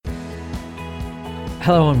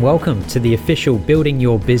Hello and welcome to the official Building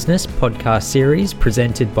Your Business podcast series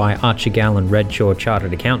presented by Archer Gall & Redshaw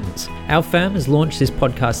Chartered Accountants. Our firm has launched this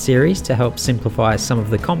podcast series to help simplify some of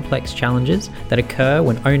the complex challenges that occur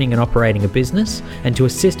when owning and operating a business, and to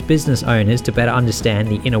assist business owners to better understand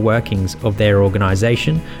the inner workings of their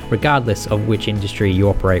organisation, regardless of which industry you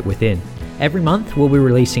operate within. Every month, we'll be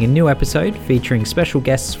releasing a new episode featuring special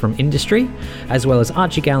guests from industry, as well as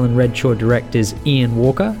Archer Gall & Redshaw directors Ian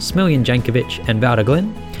Walker, Smiljan Jankovic and Valda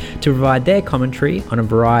Glynn, to provide their commentary on a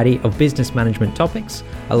variety of business management topics,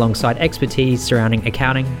 alongside expertise surrounding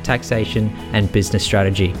accounting, taxation and business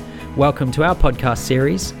strategy. Welcome to our podcast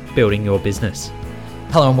series, Building Your Business.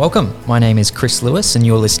 Hello and welcome. My name is Chris Lewis and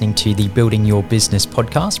you're listening to the Building Your Business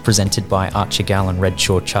podcast presented by Archer Gall &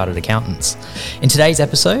 Redshaw Chartered Accountants. In today's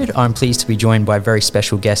episode, I'm pleased to be joined by very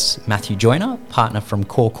special guest Matthew Joyner, partner from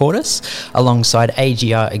Core Cordis, alongside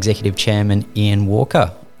AGR Executive Chairman Ian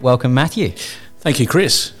Walker. Welcome, Matthew. Thank you,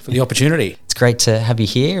 Chris, for the opportunity. It's great to have you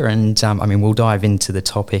here, and we'll dive into the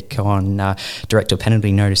topic on director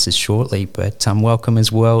penalty notices shortly, but welcome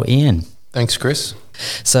as well, Ian. Thanks, Chris.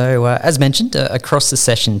 So, as mentioned, across the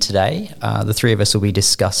session today, the three of us will be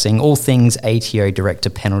discussing all things ATO director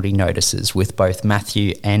penalty notices, with both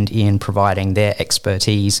Matthew and Ian providing their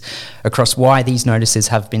expertise across why these notices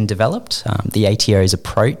have been developed, the ATO's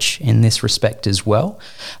approach in this respect as well,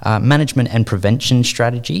 management and prevention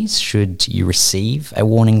strategies should you receive a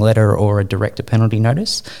warning letter or a director penalty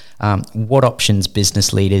notice, what options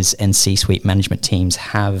business leaders and C-suite management teams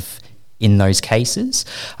have in those cases,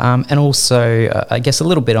 and also, I guess, a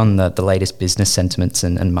little bit on the latest business sentiments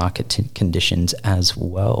and market conditions as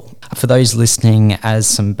well. For those listening, as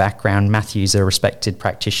some background, Matthew's a respected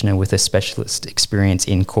practitioner with a specialist experience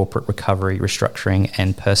in corporate recovery, restructuring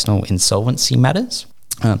and personal insolvency matters.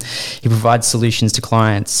 He provides solutions to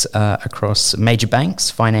clients across major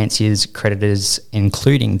banks, financiers, creditors,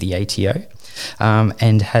 including the ATO.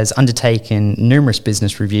 And has undertaken numerous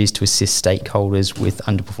business reviews to assist stakeholders with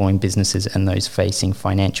underperforming businesses and those facing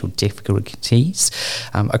financial difficulties.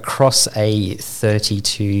 Across a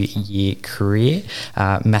 32-year career,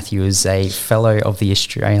 Matthew is a fellow of the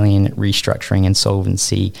Australian Restructuring,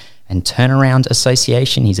 Insolvency and Turnaround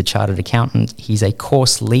Association. He's a chartered accountant. He's a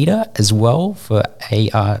course leader as well for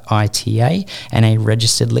ARITA and a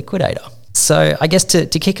registered liquidator. So I guess to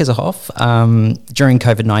kick us off, during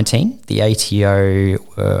COVID-19, the ATO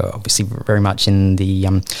were obviously very much in the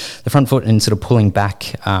front foot and sort of pulling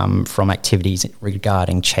back from activities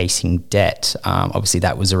regarding chasing debt. Obviously,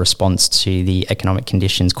 that was a response to the economic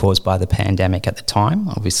conditions caused by the pandemic at the time.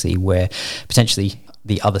 Obviously, we're potentially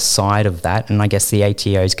the other side of that, and I guess the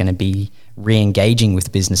ATO is going to be re-engaging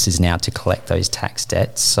with businesses now to collect those tax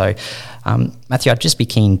debts. So, Matthew, I'd just be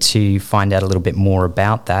keen to find out a little bit more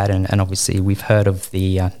about that, and obviously we've heard of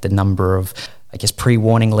the number of, I guess,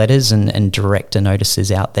 pre-warning letters and director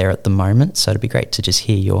notices out there at the moment, so it'd be great to just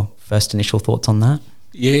hear your first initial thoughts on that.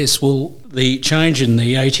 Yes, well, the change in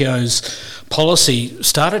the ATO's policy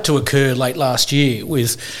started to occur late last year,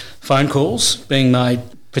 with phone calls being made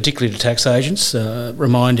particularly to tax agents,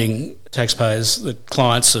 reminding taxpayers that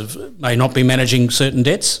clients may not be managing certain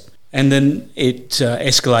debts. And then it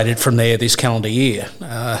escalated from there this calendar year.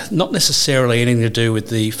 Not necessarily anything to do with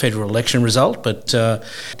the federal election result, but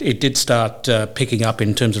it did start picking up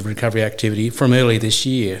in terms of recovery activity from early this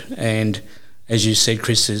year. And as you said,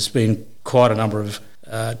 Chris, there's been quite a number of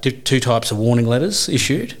two types of warning letters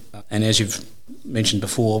issued. And as you've mentioned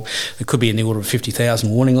before, there could be in the order of 50,000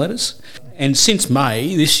 warning letters. And since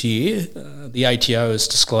May this year, the ATO has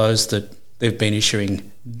disclosed that they've been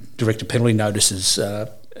issuing director penalty notices.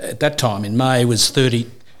 At that time in May was 30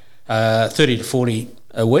 to 40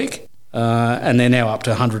 a week, and they're now up to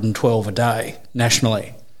 112 a day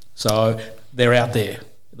nationally. So they're out there.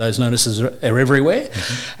 Those notices are everywhere.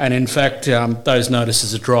 Mm-hmm. And in fact, those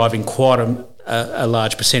notices are driving quite a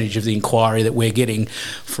large percentage of the inquiry that we're getting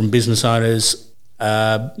from business owners,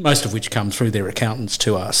 most of which come through their accountants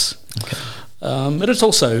to us. Okay. But it's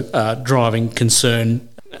also driving concern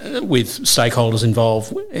with stakeholders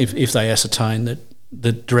involved if they ascertain that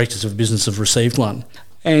the directors of business have received one.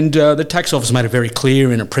 And the tax office made it very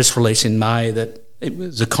clear in a press release in May that it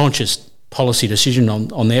was a conscious policy decision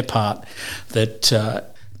on their part that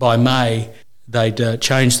by May they'd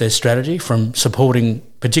changed their strategy from supporting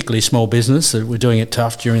particularly small business that were doing it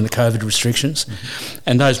tough during the COVID restrictions,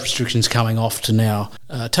 and those restrictions coming off to now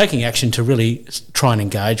taking action to really try and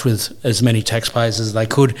engage with as many taxpayers as they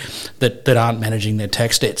could that aren't managing their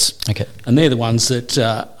tax debts. Okay. And they're the ones that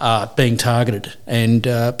are being targeted, and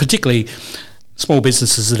particularly small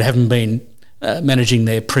businesses that haven't been managing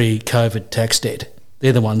their pre-COVID tax debt.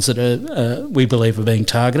 They're the ones that we believe are being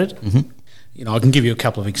targeted. Mm-hmm. I can give you a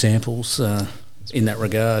couple of examples in that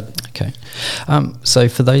regard. Okay. So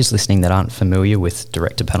for those listening that aren't familiar with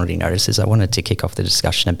director penalty notices, I wanted to kick off the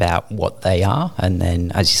discussion about what they are, and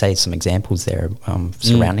then, as you say, some examples there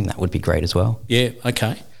surrounding that would be great as well. Yeah,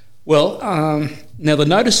 okay. Well, now the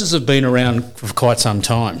notices have been around for quite some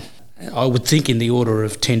time. I would think in the order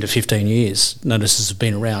of 10 to 15 years, notices have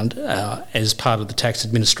been around as part of the Tax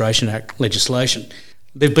Administration Act legislation.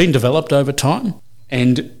 They've been developed over time,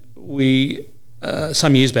 and we,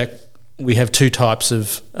 some years back, we have two types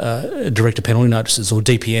of director penalty notices, or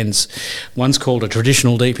DPNs. One's called a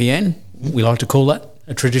traditional DPN, we like to call that,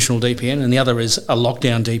 a traditional DPN, and the other is a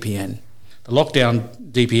lockdown DPN. The lockdown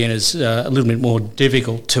DPN is a little bit more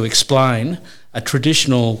difficult to explain. A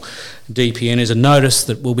traditional DPN is a notice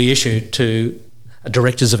that will be issued to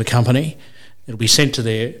directors of a company. It'll be sent to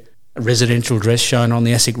their residential address shown on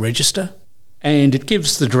the ASIC register, and it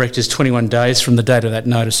gives the directors 21 days from the date of that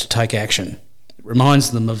notice to take action. It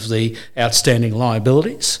reminds them of the outstanding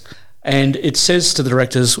liabilities, and it says to the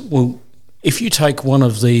directors, well, if you take one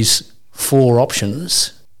of these four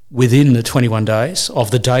options within the 21 days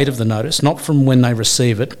of the date of the notice, not from when they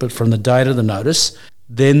receive it, but from the date of the notice,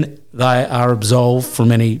 then they are absolved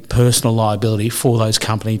from any personal liability for those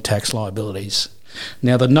company tax liabilities.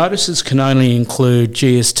 Now, the notices can only include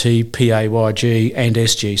GST, PAYG and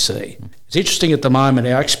SGC. It's interesting at the moment,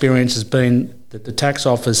 our experience has been that the tax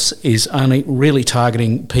office is only really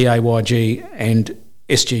targeting PAYG and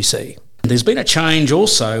SGC. There's been a change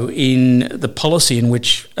also in the policy in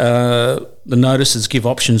which the notices give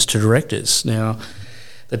options to directors. Now,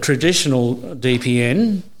 the traditional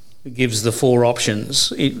DPN gives the four options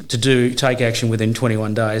to take action within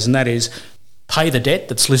 21 days, and that is pay the debt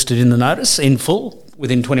that's listed in the notice in full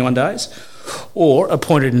within 21 days, or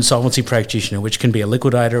appoint an insolvency practitioner, which can be a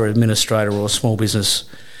liquidator, administrator, or a small business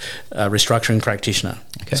restructuring practitioner.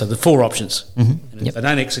 Okay. So the four options. Mm-hmm. And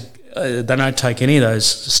if they don't take any of those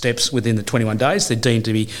steps within the 21 days, they're deemed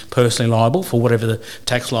to be personally liable for whatever the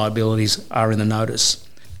tax liabilities are in the notice.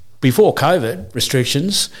 Before COVID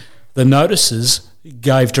restrictions, the notices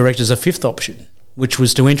gave directors a fifth option, which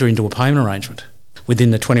was to enter into a payment arrangement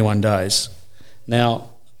within the 21 days. Now,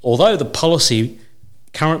 although the policy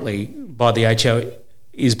currently by the ATO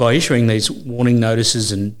is by issuing these warning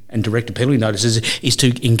notices and director penalty notices is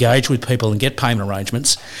to engage with people and get payment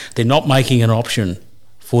arrangements, they're not making an option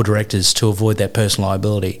for directors to avoid that personal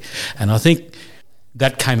liability. And I think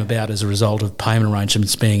that came about as a result of payment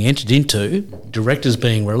arrangements being entered into, directors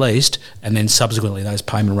being released, and then subsequently those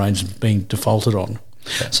payment arrangements being defaulted on.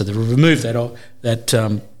 Okay. So they've removed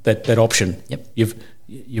that option. Yep.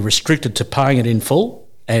 You're restricted to paying it in full,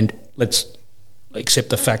 and let's accept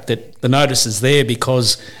the fact that the notice is there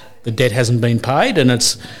because the debt hasn't been paid, and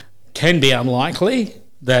it can be unlikely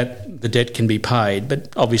that the debt can be paid. But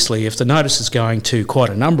obviously if the notice is going to quite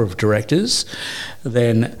a number of directors,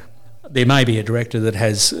 then there may be a director that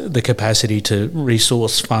has the capacity to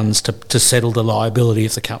resource funds to settle the liability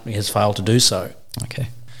if the company has failed to do so. Okay.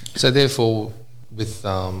 So therefore, with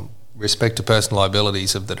respect to personal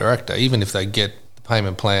liabilities of the director, even if they get the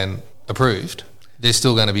payment plan approved, they're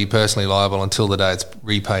still going to be personally liable until the day it's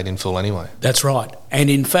repaid in full anyway. That's right.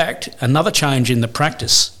 And in fact, another change in the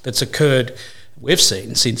practice that's occurred, we've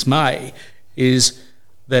seen since May, is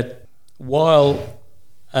that while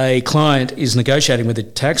a client is negotiating with the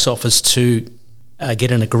tax office to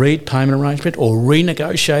get an agreed payment arrangement or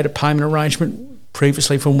renegotiate a payment arrangement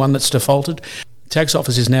previously from one that's defaulted, the tax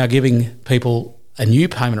office is now giving people a new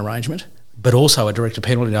payment arrangement but also a director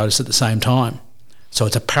penalty notice at the same time. So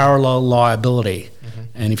it's a parallel liability. Mm-hmm.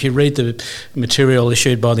 And if you read the material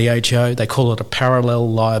issued by the ATO, they call it a parallel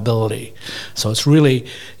liability. So it's really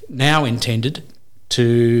now intended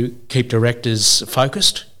to keep directors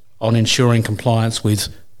focused on ensuring compliance with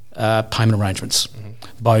payment arrangements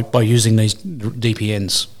by using these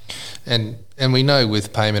DPNs. And we know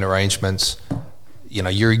with payment arrangements,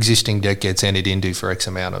 your existing debt gets entered into for X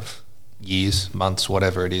amount of years, months,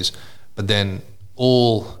 whatever it is, but then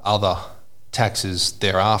all other taxes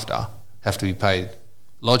thereafter have to be paid,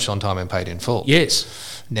 lodged on time and paid in full.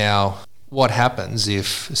 Yes. Now, what happens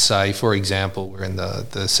if, say, for example, we're in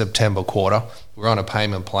the September quarter, we're on a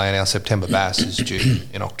payment plan, our September BAS is due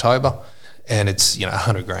in October, and it's,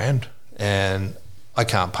 $100,000, and I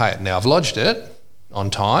can't pay it. Now, I've lodged it on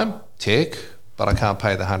time, tick, but I can't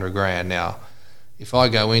pay the $100,000. Now, if I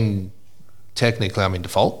go in, technically I'm in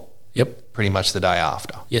default. Yep. Pretty much the day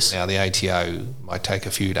after. Yes. Now, the ATO might take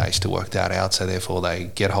a few days to work that out, so therefore they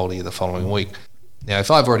get hold of you the following week. Now, if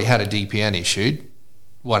I've already had a DPN issued,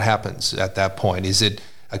 what happens at that point? Is it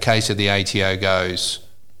a case of the ATO goes,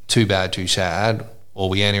 too bad, too sad, or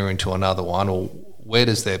we enter into another one, or where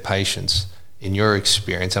does their patience in your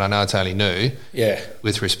experience, and I know it's only new, Yeah.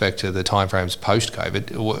 with respect to the timeframes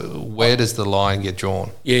post-COVID, where does the line get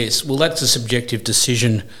drawn? Yes, well, that's a subjective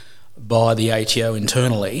decision by the ATO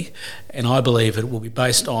internally, and I believe it will be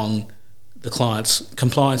based on the client's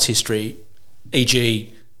compliance history,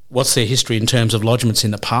 e.g. what's their history in terms of lodgements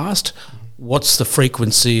in the past, what's the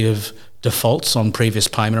frequency of defaults on previous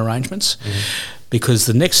payment arrangements, because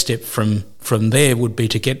the next step from there would be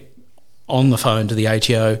to get on the phone to the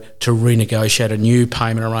ATO to renegotiate a new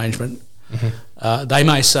payment arrangement. They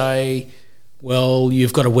may say, well,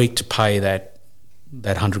 you've got a week to pay that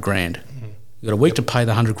 $100,000. You've got a week to pay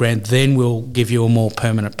the $100,000, then we'll give you a more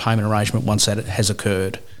permanent payment arrangement once that has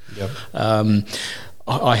occurred.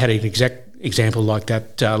 I had an exact example like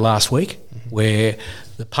that last week, where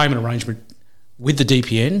the payment arrangement with the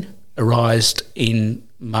DPN arose in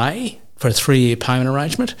May for a 3-year payment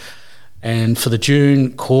arrangement, and for the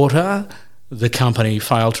June quarter, the company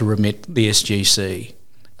failed to remit the SGC.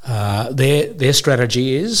 Their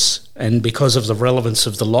strategy is, and because of the relevance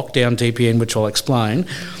of the lockdown DPN, which I'll explain,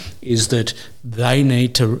 is that they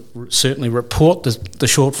need to certainly report the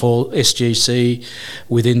shortfall SGC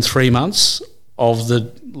within 3 months of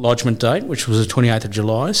the lodgement date, which was the 28th of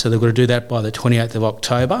July. So they've got to do that by the 28th of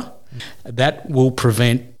October. That will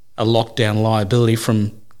prevent a lockdown liability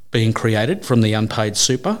from being created from the unpaid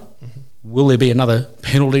super. Will there be another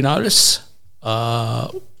penalty notice?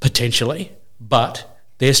 Potentially, but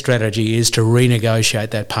their strategy is to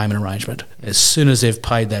renegotiate that payment arrangement as soon as they've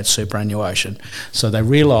paid that superannuation. So they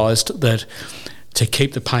realised that to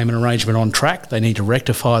keep the payment arrangement on track, they need to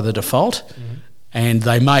rectify the default, and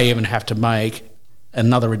they may even have to make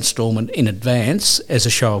another instalment in advance as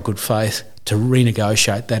a show of good faith to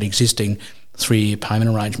renegotiate that existing 3-year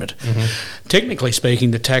payment arrangement. Technically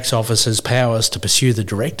speaking, the tax office has powers to pursue the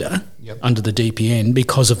director under the DPN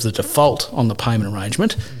because of the default on the payment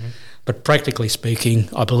arrangement. But practically speaking,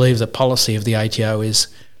 I believe the policy of the ATO is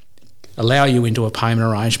allow you into a payment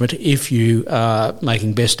arrangement if you are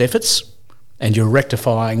making best efforts and you're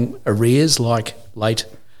rectifying arrears like late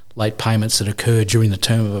payments that occur during the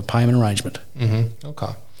term of a payment arrangement.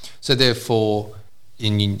 Okay. So therefore,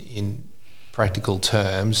 in practical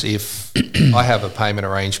terms, if I have a payment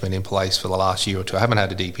arrangement in place for the last year or two, I haven't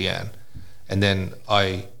had a DPN, and then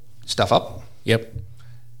I stuff up,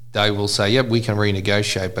 they will say, yep, we can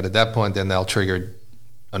renegotiate, but at that point then they'll trigger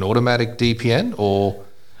an automatic DPN, or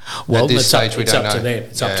at this stage we don't know?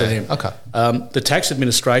 It's up to them. Okay. The Tax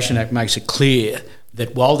Administration Act makes it clear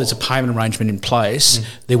that while there's a payment arrangement in place,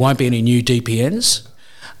 there won't be any new DPNs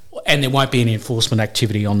and there won't be any enforcement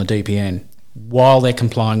activity on the DPN while they're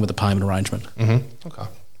complying with the payment arrangement. Okay.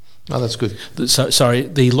 No, that's good. The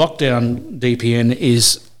lockdown DPN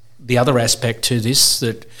is the other aspect to this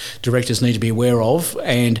that directors need to be aware of,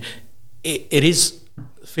 and it is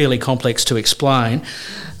fairly complex to explain,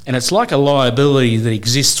 and it's like a liability that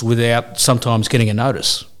exists without sometimes getting a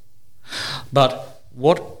notice. But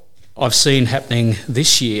what I've seen happening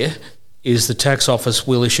this year is the tax office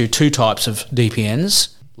will issue 2 types of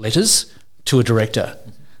DPNs, letters, to a director.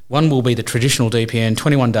 One will be the traditional DPN,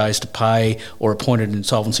 21 days to pay or appointed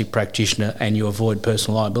insolvency practitioner and you avoid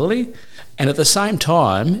personal liability. And at the same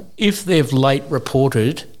time, if they've late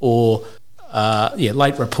reported on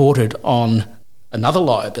another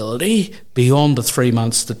liability beyond the 3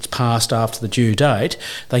 months that's passed after the due date,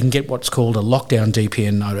 they can get what's called a lockdown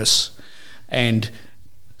DPN notice. And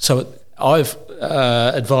so I've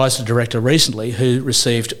advised a director recently who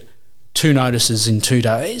received 2 notices in 2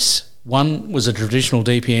 days. One was a traditional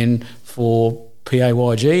DPN for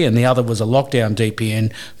PAYG and the other was a lockdown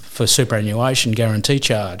DPN for superannuation guarantee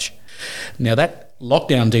charge. Now that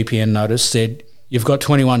lockdown DPN notice said you've got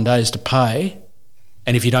 21 days to pay,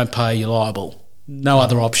 and if you don't pay you're liable. No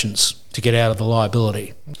other options to get out of the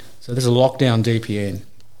liability. So there's a lockdown DPN.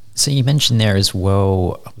 So you mentioned there as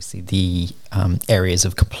well, obviously, the areas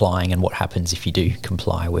of complying and what happens if you do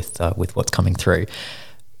comply with what's coming through.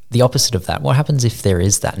 The opposite of that, what happens if there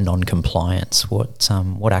is that non-compliance?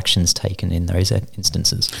 What action's taken in those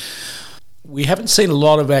instances? We haven't seen a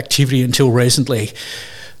lot of activity until recently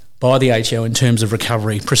by the ATO in terms of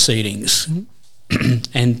recovery proceedings.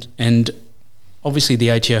 and obviously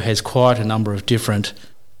the ATO has quite a number of different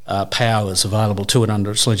powers available to it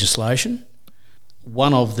under its legislation.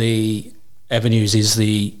 One of the avenues is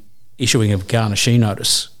the issuing of garnishee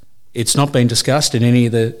notice. It's not been discussed in any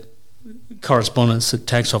of the correspondence that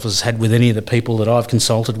tax office had with any of the people that I've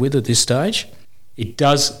consulted with at this stage. It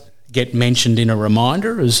does get mentioned in a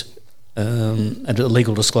reminder as a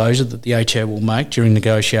legal disclosure that the ATO will make during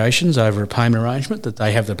negotiations over a payment arrangement, that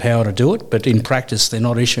they have the power to do it, but in practice they're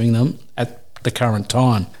not issuing them at the current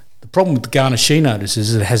time. The problem with the garnishee notice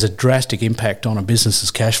is it has a drastic impact on a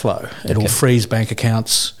business's cash flow. It'll freeze bank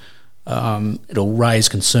accounts, it'll raise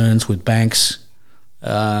concerns with banks,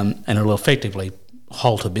 and it'll effectively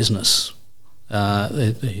halt a business.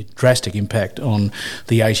 The drastic impact on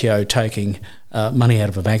the ATO taking money out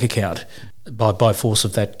of a bank account by force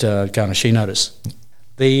of that garnishee notice.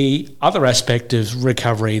 The other aspect of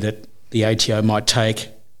recovery that the ATO might take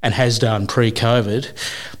and has done pre-COVID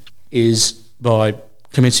is by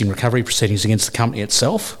commencing recovery proceedings against the company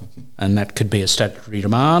itself, and that could be a statutory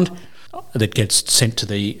demand that gets sent to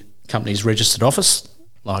the company's registered office,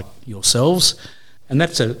 like yourselves, and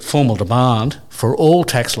that's a formal demand for all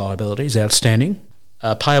tax liabilities outstanding,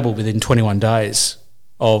 payable within 21 days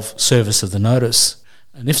of service of the notice.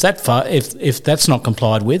 And if that's not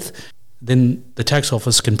complied with, then the tax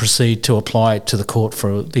office can proceed to apply to the court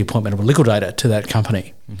for the appointment of a liquidator to that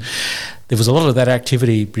company. Mm-hmm. There was a lot of that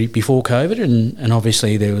activity before COVID, and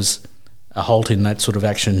obviously there was a halt in that sort of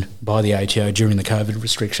action by the ATO during the COVID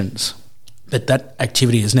restrictions. But that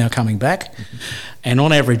activity is now coming back, and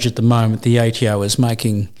on average at the moment the ATO is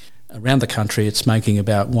making, around the country, it's making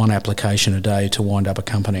about one application a day to wind up a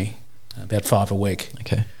company, about 5 a week.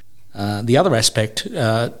 Okay. The other aspect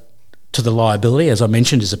to the liability, as I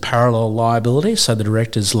mentioned, is a parallel liability, so the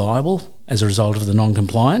director's liable as a result of the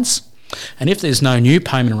non-compliance. And if there's no new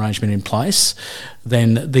payment arrangement in place,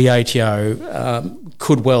 then the ATO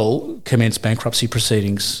could well commence bankruptcy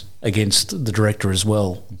proceedings against the director as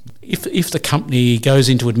well. If the company goes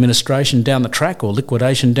into administration down the track or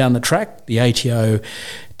liquidation down the track, the ATO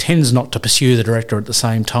tends not to pursue the director at the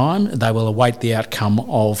same time. They will await the outcome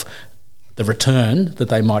of the return that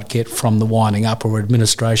they might get from the winding up or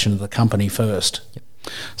administration of the company first. Yep.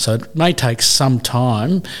 So it may take some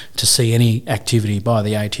time to see any activity by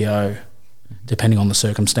the ATO, depending on the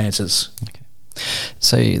circumstances. Okay.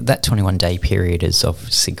 So that 21-day period is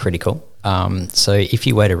obviously critical. So if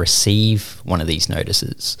you were to receive one of these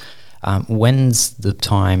notices, when's the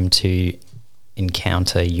time to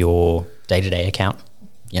encounter your day-to-day account?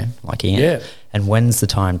 Yeah, like Ian. Yeah. And when's the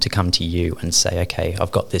time to come to you and say, okay,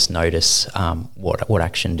 I've got this notice, what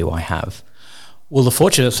action do I have? Well, the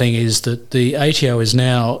fortunate thing is that the ATO is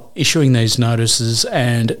now issuing these notices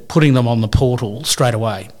and putting them on the portal straight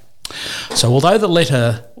away. So although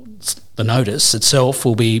the notice itself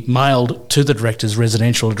will be mailed to the director's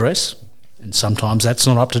residential address, and sometimes that's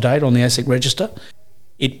not up to date on the ASIC register,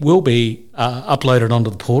 it will be uploaded onto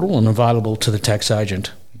the portal and available to the tax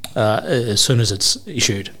agent as soon as it's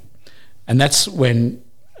issued. And that's when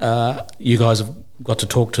you guys have got to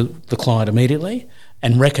talk to the client immediately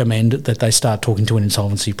and recommend that they start talking to an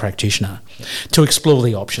insolvency practitioner to explore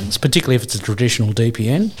the options, particularly if it's a traditional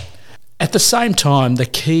DPN. At the same time, the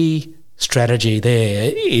key strategy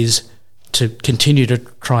there is to continue to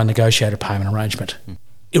try and negotiate a payment arrangement,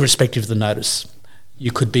 irrespective of the notice.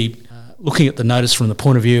 You could be looking at the notice from the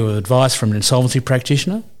point of view of advice from an insolvency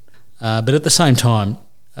practitioner, but at the same time,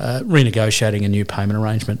 renegotiating a new payment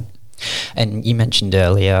arrangement. And you mentioned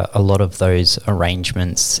earlier a lot of those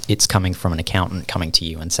arrangements, it's coming from an accountant coming to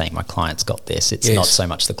you and saying, my client's got this. It's not so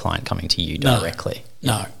much the client coming to you directly.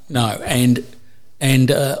 No. And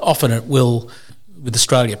often it will, with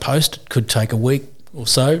Australia Post, it could take a week or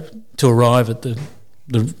so to arrive at the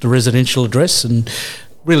residential address. And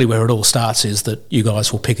really where it all starts is that you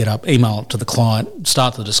guys will pick it up, email it to the client,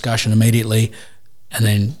 start the discussion immediately, and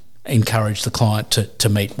then encourage the client to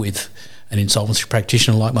meet with an insolvency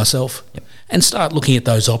practitioner like myself, and start looking at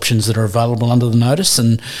those options that are available under the notice,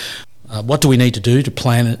 and what do we need to do to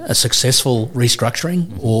plan a successful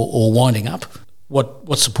restructuring or winding up?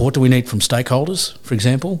 What support do we need from stakeholders, for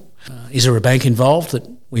example? Is there a bank involved that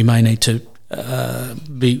we may need to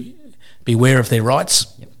be aware of their rights,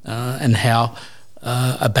 and how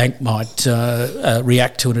a bank might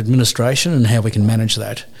react to an administration and how we can manage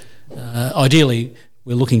that? Ideally,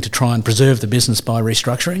 we're looking to try and preserve the business by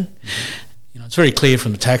restructuring. It's very clear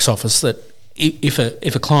from the tax office that if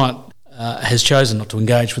a client has chosen not to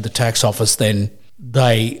engage with the tax office, then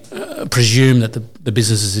they presume that the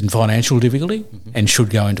business is in financial difficulty and should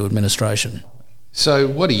go into administration. So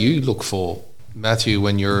what do you look for, Matthew,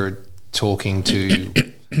 when you're talking to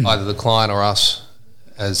either the client or us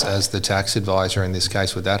as the tax advisor in this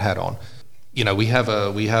case with that hat on? We have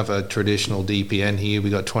a traditional DPN here. We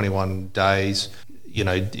got 21 days.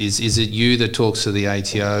 Is it you that talks to the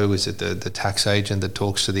ATO? Is it the tax agent that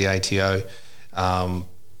talks to the ATO?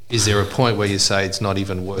 Is there a point where you say it's not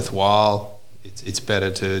even worthwhile? It's better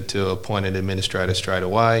to appoint an administrator straight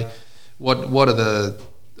away? What are the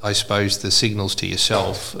signals to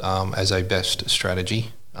yourself as a best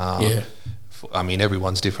strategy? I mean,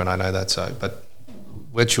 everyone's different, I know that, but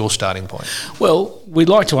what's your starting point? Well, we'd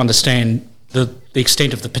like to understand the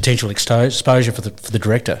extent of the potential exposure for the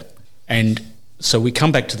director. And so we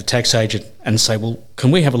come back to the tax agent and say, well,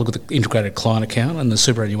 can we have a look at the integrated client account and the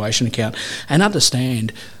superannuation account and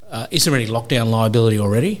understand, is there any lockdown liability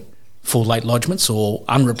already for late lodgements or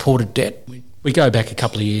unreported debt? We go back a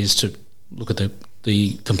couple of years to look at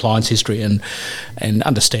the compliance history and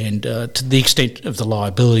understand to the extent of the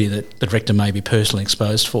liability that the director may be personally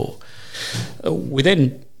exposed for. We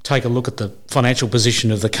then take a look at the financial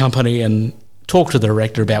position of the company and talk to the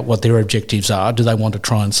director about what their objectives are. Do they want to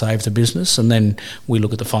try and save the business? And then we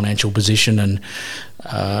look at the financial position and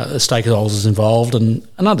the stakeholders involved and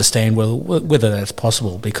understand whether that's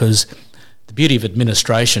possible, because the beauty of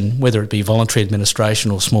administration, whether it be voluntary administration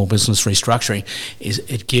or small business restructuring, is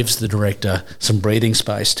it gives the director some breathing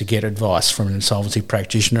space to get advice from an insolvency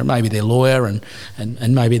practitioner, maybe their lawyer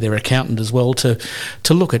and maybe their accountant as well, to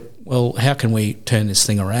look at, well, how can we turn this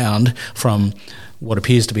thing around from what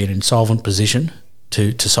appears to be an insolvent position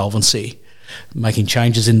to solvency, making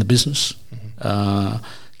changes in the business,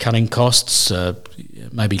 cutting costs,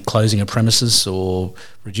 maybe closing a premises or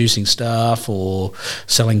reducing staff or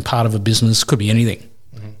selling part of a business, could be anything.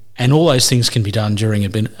 Mm-hmm. And all those things can be done during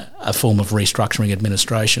a form of restructuring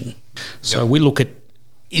administration. So we look at,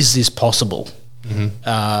 is this possible?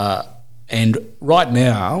 Mm-hmm. And right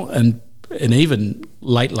now, and even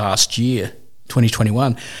late last year,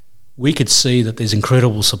 2021, we could see that there's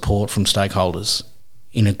incredible support from stakeholders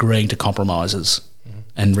in agreeing to compromises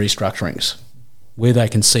and restructurings, where they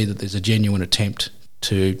can see that there's a genuine attempt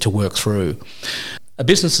to work through. A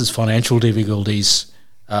business's financial difficulties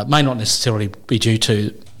may not necessarily be due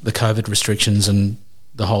to the COVID restrictions and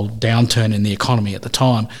the whole downturn in the economy at the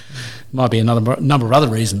time. Might be another number of other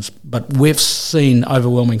reasons, but we've seen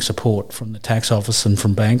overwhelming support from the tax office and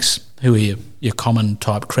from banks, who are your common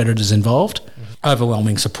type creditors involved,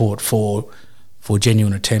 overwhelming support for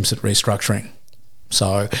genuine attempts at restructuring.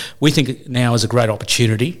 So we think now is a great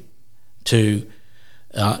opportunity to,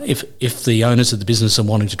 if the owners of the business are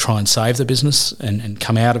wanting to try and save the business and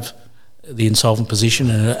come out of the insolvent position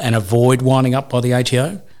and avoid winding up by the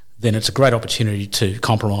ATO, then it's a great opportunity to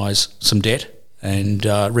compromise some debt and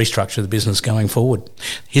restructure the business going forward.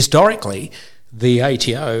 Historically, the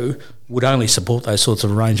ATO would only support those sorts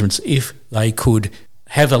of arrangements if they could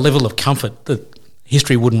have a level of comfort that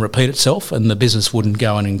history wouldn't repeat itself and the business wouldn't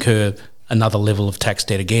go and incur another level of tax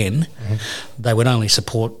debt again. Mm-hmm. They would only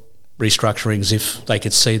support restructurings if they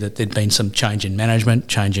could see that there'd been some change in management,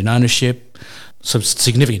 change in ownership, some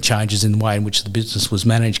significant changes in the way in which the business was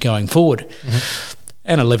managed going forward,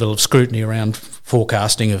 and a level of scrutiny around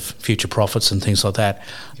forecasting of future profits and things like that.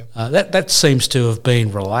 Yep. That seems to have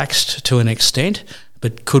been relaxed to an extent,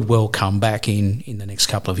 but could well come back in the next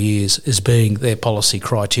couple of years as being their policy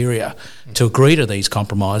criteria to agree to these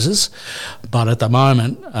compromises. But at the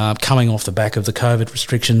moment, coming off the back of the COVID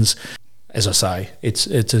restrictions, as I say, it's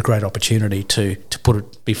a great opportunity to put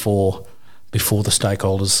it before the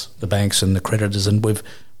stakeholders, the banks and the creditors, and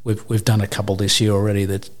we've done a couple this year already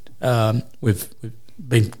that we've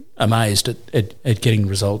been amazed at getting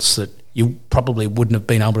results that you probably wouldn't have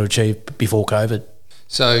been able to achieve before COVID.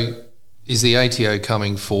 So is the ATO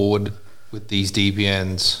coming forward with these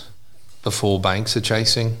DPNs before banks are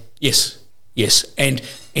chasing? Yes. And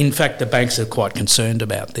in fact, the banks are quite concerned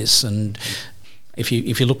about this. And if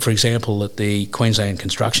you look, for example, at the Queensland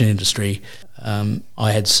construction industry,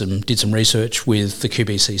 I did some research with the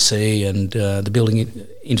QBCC and the Building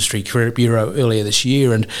Industry Credit Bureau earlier this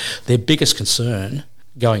year, and their biggest concern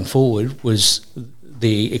going forward was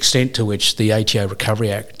the extent to which the ATO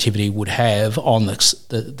recovery activity would have on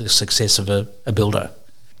the success of a builder.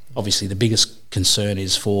 Obviously, the biggest concern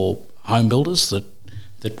is for home builders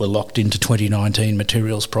that were locked into 2019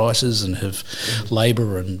 materials prices and have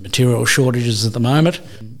labour and material shortages at the moment.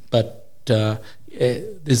 But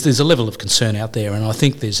there's a level of concern out there, and I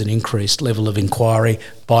think there's an increased level of inquiry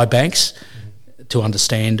by banks to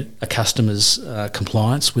understand a customer's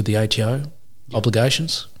compliance with the ATO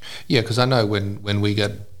obligations. Yeah, because I know when we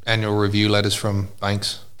get annual review letters from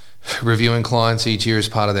banks reviewing clients each year as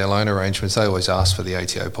part of their loan arrangements, they always ask for the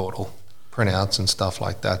ATO portal printouts and stuff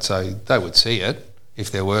like that, so they would see it if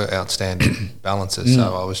there were outstanding balances.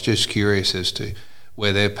 So I was just curious as to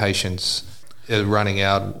where their patients are running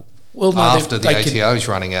out after the ATO is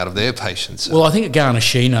running out of their patients. Well, I think a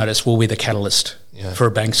Garner-Shee notice will be the catalyst for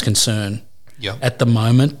a bank's concern. Yep. At the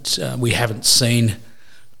moment, we haven't seen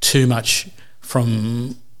too much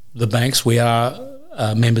from the banks. We are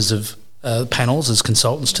members of panels as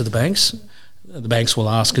consultants to the banks. The banks will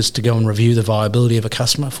ask us to go and review the viability of a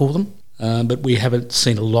customer for them, but we haven't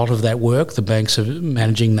seen a lot of that work. The banks are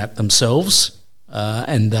managing that themselves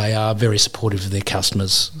and they are very supportive of their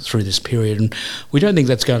customers through this period. And we don't think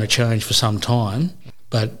that's going to change for some time,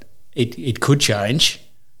 but it could change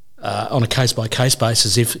on a case-by-case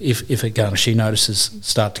basis if a garnishee notices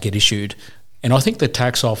start to get issued. And I think the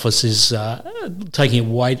tax office is taking a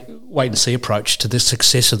wait-and-see approach to the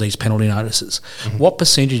success of these penalty notices. Mm-hmm. What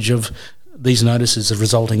percentage of these notices are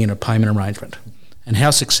resulting in a payment arrangement? And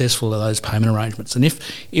how successful are those payment arrangements? And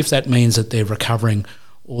if that means that they're recovering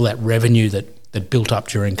all that revenue that built up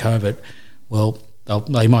during COVID, well,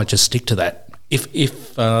 they might just stick to that.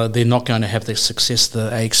 If they're not going to have the success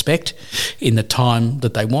that they expect in the time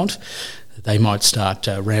that they want, they might start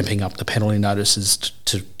ramping up the penalty notices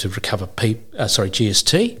to recover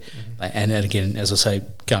GST. Mm-hmm. And again, as I say,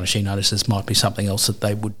 garnishee notices might be something else that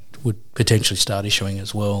they would potentially start issuing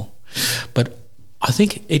as well. But I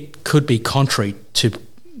think it could be contrary to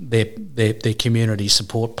their community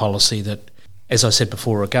support policy that, as I said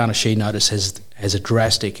before, a garnishee notice has a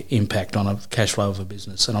drastic impact on a cash flow of a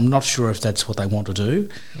business, and I'm not sure if that's what they want to do.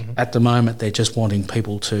 Mm-hmm. At the moment, they're just wanting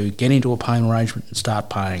people to get into a payment arrangement and start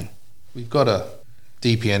paying. We've got a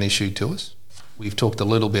DPN issued to us. We've talked a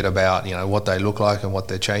little bit about what they look like and what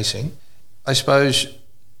they're chasing. I suppose,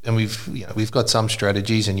 and we've got some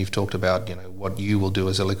strategies, and you've talked about what you will do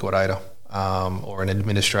as a liquidator or an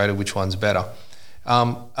administrator, which one's better.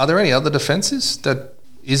 Are there any other defences that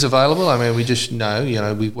is available? I mean, we just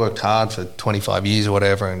know, we've worked hard for 25 years or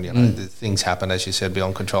whatever, and the things happen, as you said,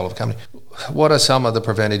 beyond control of the company. What are some of the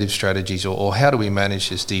preventative strategies, or how do we manage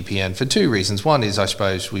this DPN? For two reasons. One is, I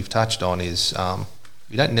suppose, we've touched on is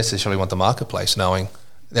you don't necessarily want the marketplace knowing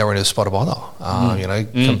they're in a spot of bother.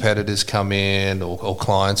 Competitors come in or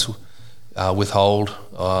clients withhold,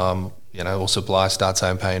 or suppliers start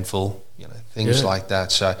saying pay in full, things like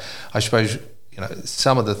that. So I suppose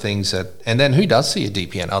some of the things that, and then who does see a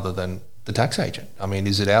DPN other than the tax agent? I mean,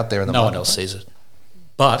 is it out there in the market? No one else sees it.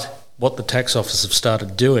 But what the tax office have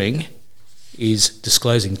started doing is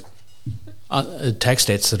disclosing tax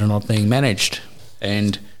debts that are not being managed.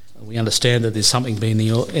 And we understand that there's something being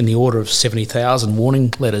in the order of 70,000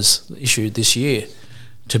 warning letters issued this year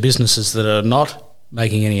to businesses that are not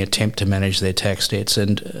making any attempt to manage their tax debts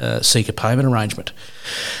and seek a payment arrangement.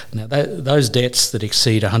 Now, those debts that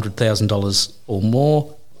exceed $100,000 or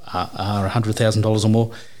more are $100,000 or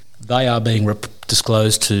more. They are being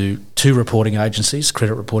disclosed to two reporting agencies,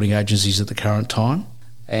 credit reporting agencies at the current time,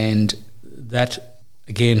 and that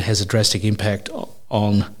again has a drastic impact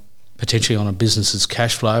potentially on a business's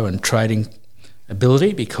cash flow and trading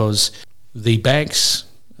ability, because the banks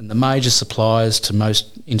and the major suppliers to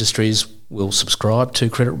most industries will subscribe to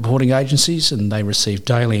credit reporting agencies, and they receive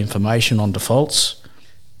daily information on defaults.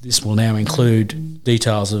 This will now include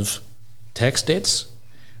details of tax debts.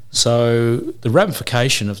 So the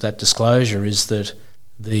ramification of that disclosure is that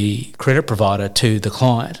the credit provider to the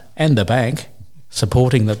client and the bank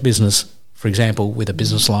supporting the business, for example, with a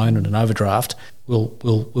business loan and an overdraft,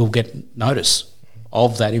 will get notice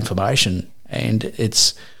of that information. And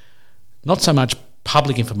it's not so much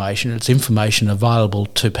public information, it's information available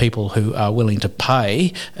to people who are willing to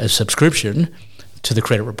pay a subscription to the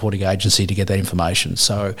credit reporting agency to get that information.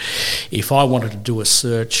 So if I wanted to do a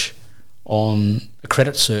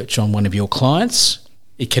credit search on one of your clients,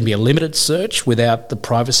 it can be a limited search without the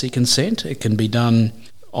privacy consent. It can be done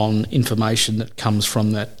on information that comes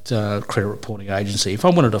from that credit reporting agency. If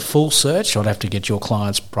I wanted a full search, I'd have to get your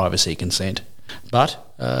client's privacy consent. But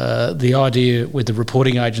the idea with the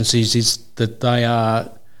reporting agencies is that they are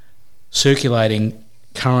circulating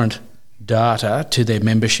current data to their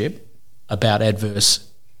membership about adverse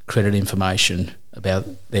credit information about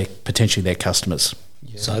potentially their customers.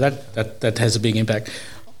 Yeah. So that has a big impact.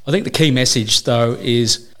 I think the key message, though,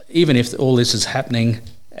 is even if all this is happening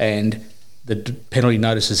and the penalty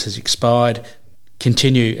notices has expired,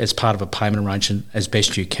 continue as part of a payment arrangement as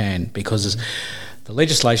best you can, because the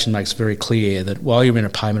legislation makes very clear that while you're in a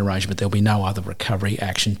payment arrangement, there'll be no other recovery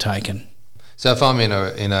action taken. So if I'm in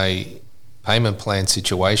a payment plan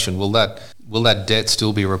situation, will that debt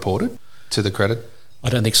still be reported to the credit? I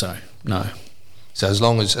don't think so. No. So as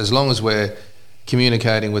long as we're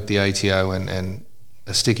communicating with the ATO and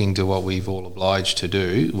sticking to what we've all obliged to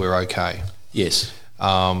do, we're okay. Yes.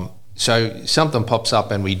 So something pops up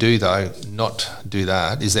and we do, though, not do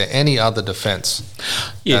that. Is there any other defence?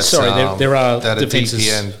 Yes, there are that defences.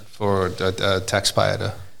 A DPN for a taxpayer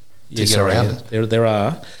to get around it? There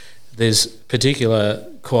are. There's particular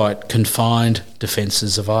quite confined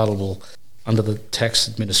defences available under the Tax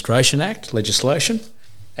Administration Act legislation,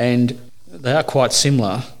 and they are quite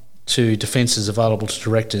similar to defences available to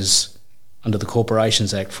directors under the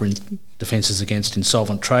Corporations Act for defences against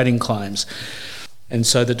insolvent trading claims. And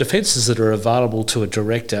so the defences that are available to a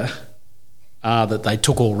director are that they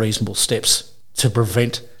took all reasonable steps to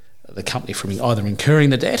prevent the company from either incurring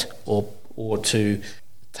the debt or to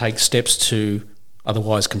take steps to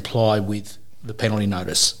otherwise comply with the penalty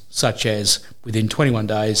notice, such as within 21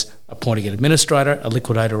 days appointing an administrator, a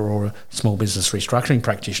liquidator or a small business restructuring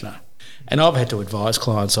practitioner. And I've had to advise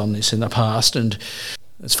clients on this in the past, and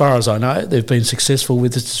as far as I know, they've been successful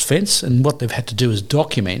with this defence, and what they've had to do is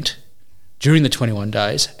document during the 21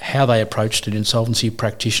 days how they approached an insolvency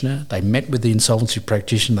practitioner. They met with the insolvency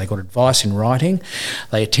practitioner, they got advice in writing,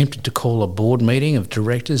 they attempted to call a board meeting of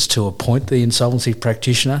directors to appoint the insolvency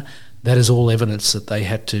practitioner. That is all evidence that they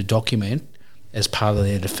had to document as part of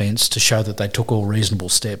their defence to show that they took all reasonable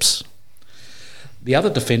steps. The other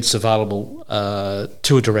defence available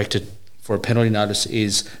to a director for a penalty notice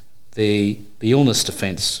is the illness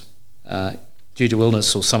defence. Due to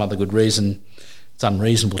illness or some other good reason, it's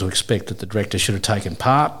unreasonable to expect that the director should have taken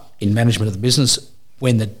part in management of the business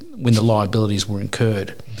when the liabilities were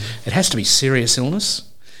incurred. It has to be serious illness,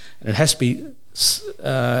 and it has to be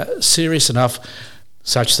serious enough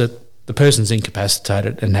such that the person's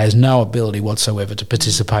incapacitated and has no ability whatsoever to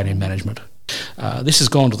participate in management. This has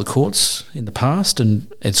gone to the courts in the past,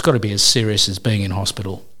 and it's got to be as serious as being in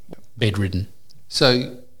hospital, bedridden.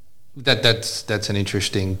 So that's an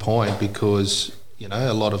interesting point, because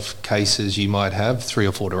a lot of cases you might have 3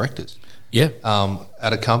 or 4 directors. Yeah.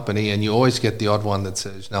 At a company, and you always get the odd one that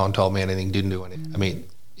says, "No one told me anything, didn't do anything." I mean,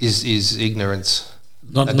 is ignorance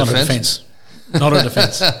not a defence? Not a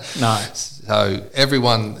defence. No. So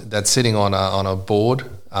everyone that's sitting on a board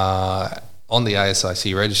on the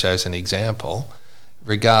ASIC register, as an example,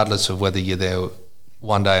 regardless of whether you're there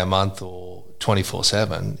one day a month or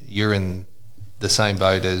 24/7, you're in the same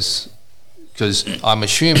boat as, because I'm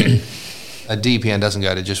assuming a DPN doesn't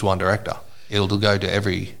go to just one director. It'll go to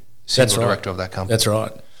every single director of that company. That's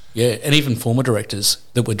right. Yeah, and even former directors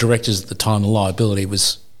that were directors at the time the liability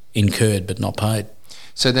was incurred but not paid.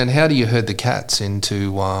 So then how do you herd the cats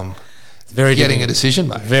into Very getting difficult. a decision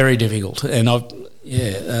made? Very difficult. And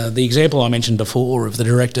the example I mentioned before of the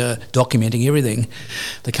director documenting everything,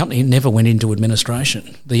 the company never went into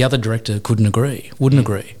administration. The other director wouldn't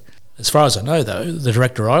agree. As far as I know, though, the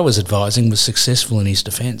director I was advising was successful in his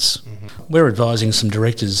defence. Mm-hmm. We're advising some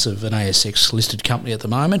directors of an ASX listed company at the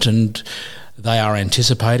moment, and they are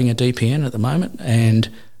anticipating a DPN at the moment, and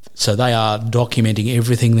so they are documenting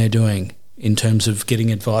everything they're doing in terms of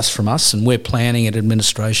getting advice from us, and we're planning an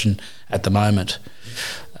administration at the moment.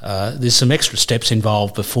 There's some extra steps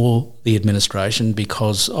involved before the administration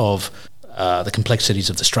because of the complexities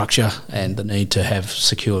of the structure and the need to have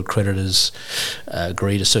secured creditors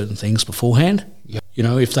agree to certain things beforehand. Yep.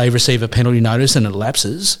 If they receive a penalty notice and it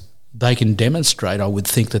lapses, they can demonstrate, I would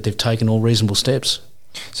think, that they've taken all reasonable steps.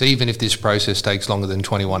 So even if this process takes longer than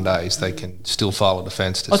 21 days, they can still file a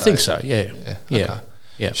defence to I say... think so, yeah. Okay.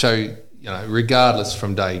 Yeah. So, regardless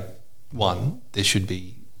from day one, there should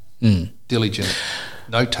be diligent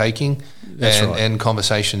note-taking and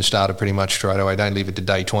conversations started pretty much straight away. Don't leave it to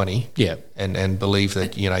day 20 and believe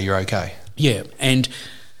that, you're okay. Yeah, and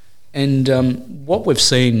what we've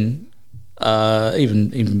seen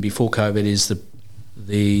even before COVID is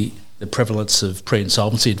the prevalence of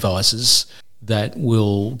pre-insolvency advisors that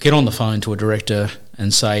will get on the phone to a director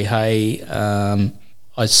and say, hey,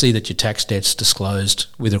 I see that your tax debt's disclosed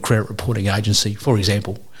with a credit reporting agency, for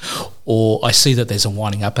example, or I see that there's a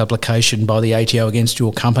winding up application by the ATO against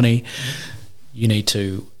your company. You need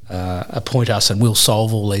to appoint us and we'll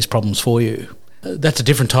solve all these problems for you. That's a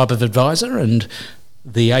different type of advisor, and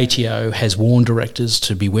the ATO has warned directors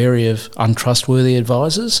to be wary of untrustworthy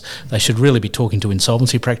advisors. They should really be talking to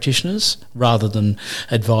insolvency practitioners rather than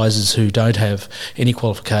advisors who don't have any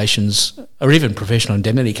qualifications or even professional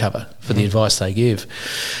indemnity cover for the advice they give.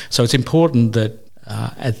 So it's important that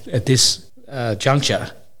at this juncture,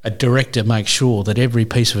 a director makes sure that every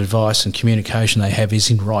piece of advice and communication they have is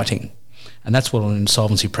in writing. And that's what an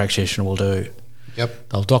insolvency practitioner will do. Yep.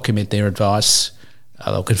 They'll document their advice,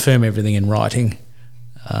 they'll confirm everything in writing,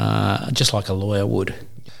 just like a lawyer would.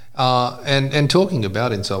 And talking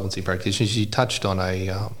about insolvency practitioners, you touched on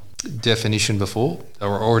a definition before,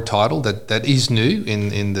 or a title that is new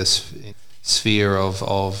in this sphere of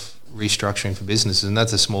restructuring for businesses, and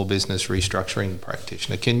that's a small business restructuring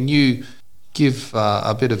practitioner. Can you give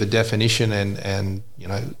a bit of a definition and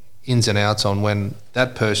ins and outs on when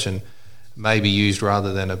that person may be used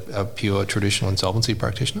rather than a pure traditional insolvency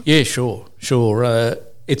practitioner? Yeah, sure.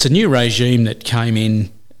 It's a new regime that came in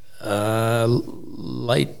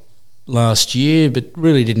late last year, but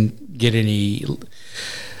really didn't get any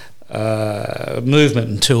movement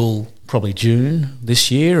until probably June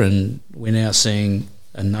this year, and we're now seeing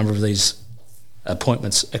a number of these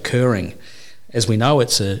appointments occurring. As we know,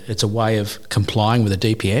 it's a way of complying with a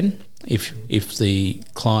DPN if the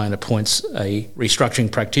client appoints a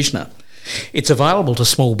restructuring practitioner. It's available to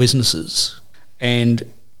small businesses, and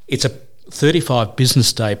it's a 35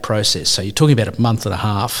 business day process. So you're talking about a month and a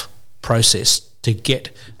half process to get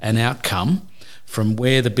an outcome from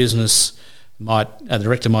where the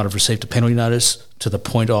director might have received a penalty notice to the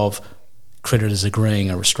point of creditors agreeing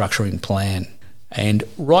a restructuring plan. And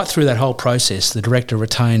right through that whole process, the director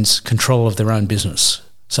retains control of their own business.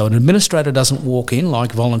 So an administrator doesn't walk in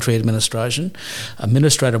like voluntary administration. An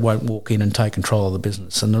administrator won't walk in and take control of the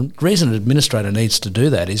business. And the reason an administrator needs to do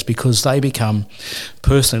that is because they become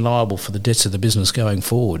personally liable for the debts of the business going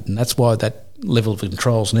forward. And that's why that level of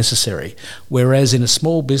control is necessary. Whereas in a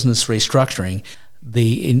small business restructuring,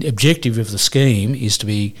 the objective of the scheme is to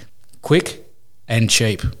be quick and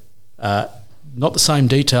cheap. Not the same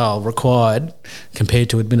detail required compared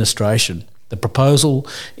to administration. The proposal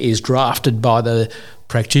is drafted by the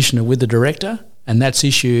practitioner with the director, and that's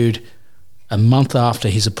issued a month after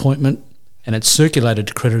his appointment, and it's circulated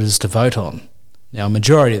to creditors to vote on. Now, a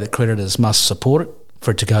majority of the creditors must support it for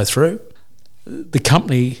it to go through. The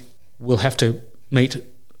company will have to meet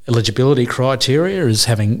eligibility criteria as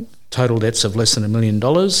having total debts of less than $1 million.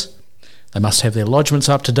 They must have their lodgements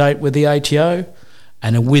up to date with the ATO,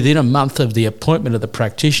 and within a month of the appointment of the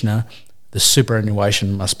practitioner, the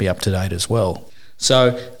superannuation must be up to date as well.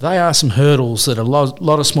 So they are some hurdles that a lot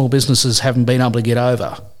of small businesses haven't been able to get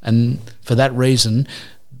over, and for that reason,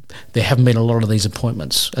 there haven't been a lot of these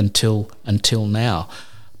appointments until now.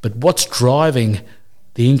 But what's driving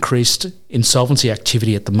the increased insolvency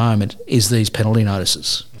activity at the moment is these penalty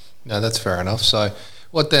notices. No, that's fair enough. So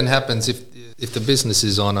what then happens if the business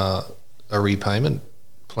is on a repayment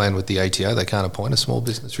plan with the ATO? They can't appoint a small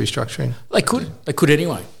business restructuring? They could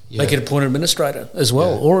anyway. Yeah. They could appoint an administrator as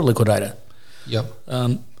well, or a liquidator. Yep.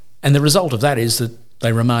 And the result of that is that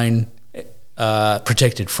they remain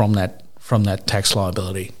protected from that tax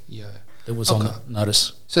liability. Yeah. That was on the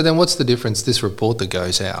notice. So then what's the difference, this report that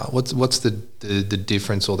goes out, what's the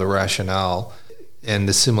difference or the rationale and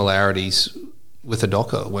the similarities with a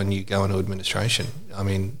DOCA when you go into administration? I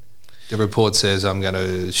mean, the report says I'm going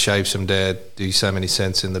to shave some debt, do so many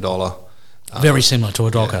cents in the dollar. Very similar to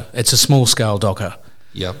a DOCA. Yeah. It's a small-scale DOCA.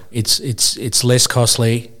 Yep. It's less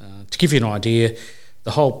costly. To give you an idea,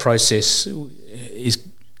 the whole process is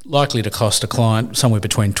likely to cost a client somewhere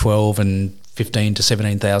between $12,000 and $15,000 to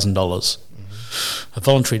 $17,000. Mm-hmm. A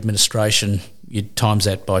voluntary administration, you times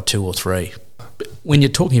that by 2 or 3. But when you're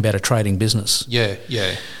talking about a trading business, yeah.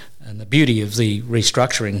 And the beauty of the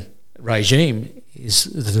restructuring regime is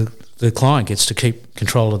the client gets to keep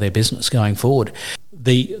control of their business going forward.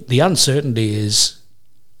 The uncertainty is,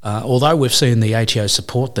 although we've seen the ATO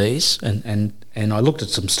support these, and I looked at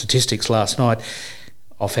some statistics last night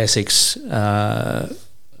off ASIC's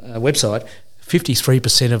website,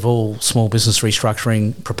 53% of all small business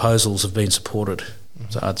restructuring proposals have been supported. Mm-hmm.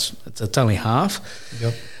 So it's only half.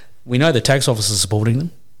 Yep. We know the tax office is supporting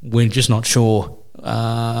them. We're just not sure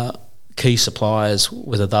key suppliers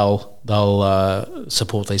whether they'll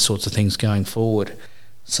support these sorts of things going forward.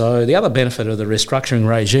 So the other benefit of the restructuring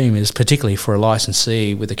regime is, particularly for a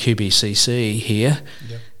licensee with a QBCC here,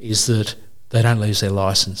 is that they don't lose their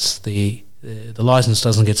licence. The licence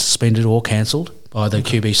doesn't get suspended or cancelled by the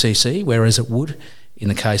QBCC, whereas it would in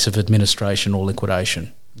the case of administration or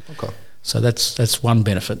liquidation. Okay. So that's one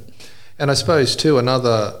benefit. And I suppose too,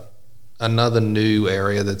 another new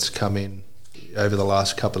area that's come in over the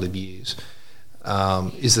last couple of years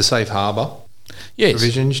is the safe harbour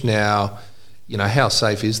provisions. Now, how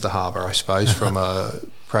safe is the harbour, I suppose, from a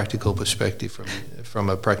practical perspective, from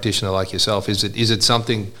a practitioner like yourself? Is it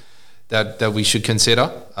something that we should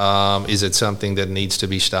consider? Is it something that needs to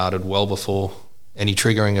be started well before any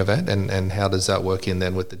triggering event? And how does that work in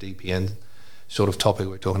then with the DPN sort of topic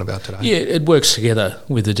we're talking about today? Yeah, it works together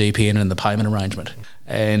with the DPN and the payment arrangement.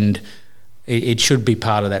 And it should be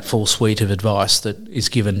part of that full suite of advice that is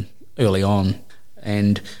given early on.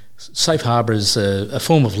 And safe harbour is a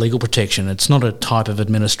form of legal protection. It's not a type of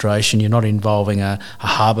administration. You're not involving a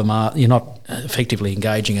harbour master. You're not effectively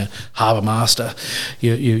engaging a harbour master.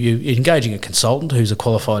 You're engaging a consultant who's a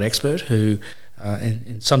qualified expert who,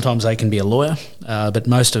 and sometimes they can be a lawyer, but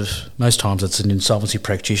most times it's an insolvency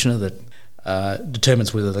practitioner that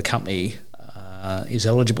determines whether the company is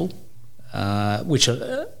eligible, which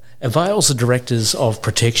avails the directors of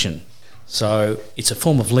protection. So it's a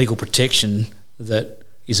form of legal protection that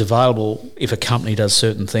is available if a company does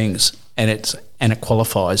certain things, and it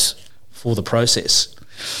qualifies for the process.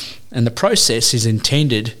 And the process is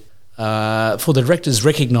intended for the directors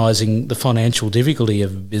recognising the financial difficulty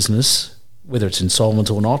of business, whether it's insolvent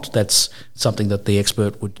or not, that's something that the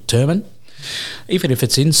expert would determine. Even if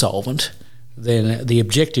it's insolvent, then the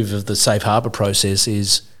objective of the safe harbour process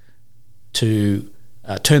is to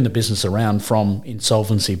turn the business around from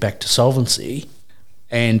insolvency back to solvency,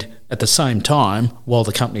 and at the same time, while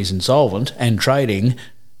the company's insolvent and trading,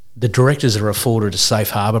 the directors are afforded a safe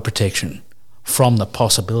harbour protection from the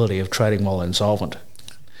possibility of trading while insolvent.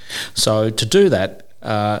 So to do that,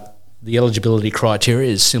 the eligibility criteria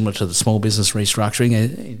is similar to the small business restructuring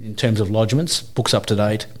in terms of lodgements, books up to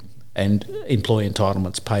date, and employee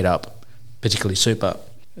entitlements paid up, particularly super.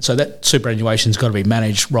 So that superannuation's got to be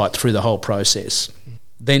managed right through the whole process.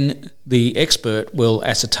 Then the expert will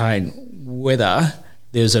ascertain whether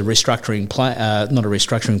there's a restructuring plan, not a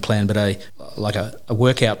restructuring plan, but a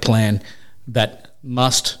workout plan that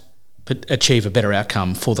must achieve a better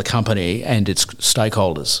outcome for the company and its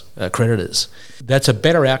stakeholders, creditors. That's a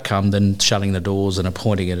better outcome than shutting the doors and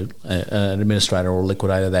appointing an administrator or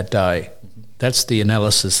liquidator that day. That's the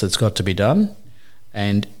analysis that's got to be done.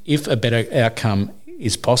 And if a better outcome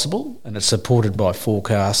is possible and it's supported by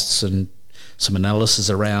forecasts and some analysis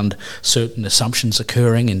around certain assumptions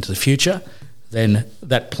occurring into the future, then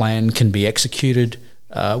that plan can be executed,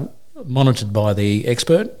 monitored by the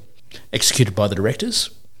expert, executed by the directors.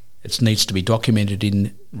 It needs to be documented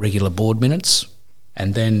in regular board minutes,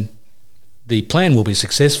 and then the plan will be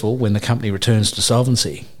successful when the company returns to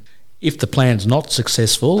solvency. If the plan's not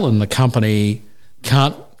successful and the company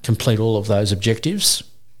can't complete all of those objectives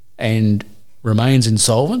and remains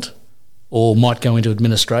insolvent or might go into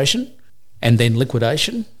administration and then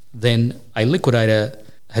liquidation, then a liquidator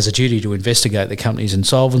has a duty to investigate the company's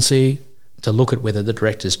insolvency, to look at whether the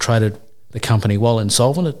directors traded the company while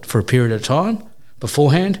insolvent for a period of time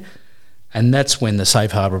beforehand, and that's when the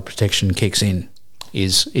safe harbour protection kicks in,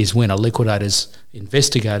 is when a liquidator's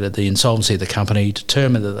investigated the insolvency of the company,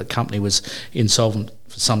 determined that the company was insolvent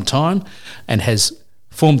for some time, and has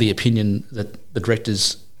formed the opinion that the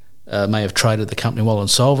directors may have traded the company while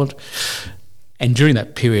insolvent, and during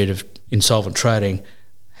that period of insolvent trading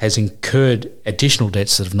has incurred additional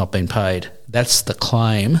debts that have not been paid. That's the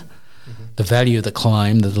claim, the value of the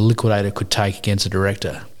claim that the liquidator could take against a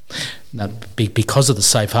director. Now, because of the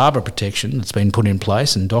safe harbour protection that's been put in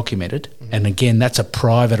place and documented, and again, that's a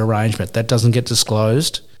private arrangement. That doesn't get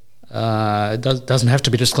disclosed. It doesn't have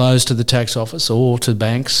to be disclosed to the tax office or to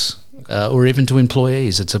banks or even to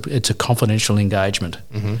employees. It's a confidential engagement.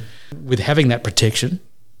 With having that protection,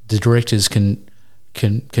 the directors can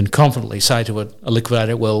confidently say to a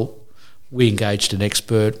liquidator, well, we engaged an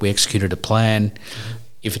expert, we executed a plan.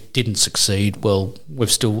 If it didn't succeed, well,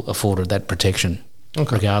 we've still afforded that protection.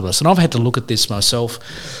 Okay. Regardless. And I've had to look at this myself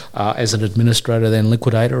as an administrator then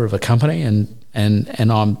liquidator of a company, and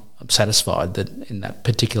I'm satisfied that in that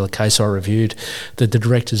particular case I reviewed that the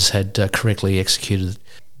directors had correctly executed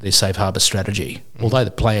their safe harbour strategy. Although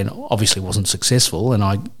the plan obviously wasn't successful and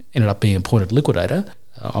I ended up being appointed liquidator,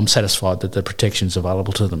 I'm satisfied that the protection's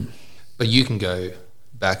available to them. But you can go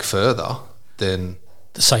back further than...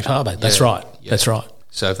 The safe harbour, that's right, that's right.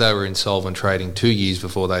 So if they were insolvent trading 2 years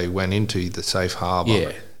before they went into the safe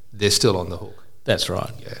harbour, they're still on the hook. That's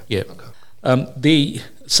right. Yeah. Okay. The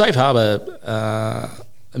safe harbour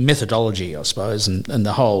methodology, I suppose, and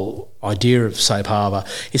the whole idea of safe harbour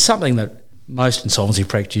is something that most insolvency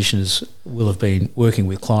practitioners will have been working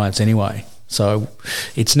with clients anyway. So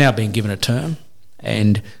it's now been given a term,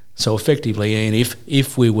 and so effectively, Ian,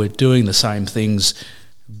 if we were doing the same things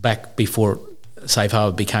back before safe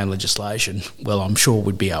harbour became legislation, well, I'm sure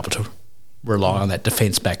we'd be able to rely on that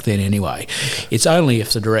defence back then anyway. It's only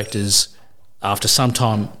if the directors, after some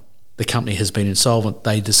time the company has been insolvent,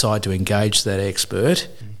 they decide to engage that expert,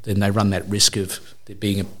 then they run that risk of there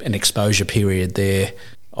being an exposure period there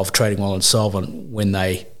of trading while insolvent when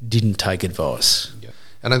they didn't take advice. Yeah.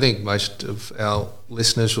 And I think most of our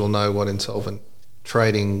listeners will know what insolvent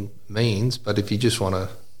trading means, but if you just want to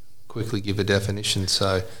quickly give a definition.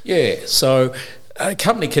 So a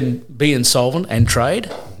company can be insolvent and trade.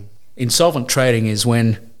 Insolvent trading is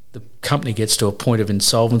when the company gets to a point of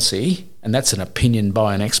insolvency, and that's an opinion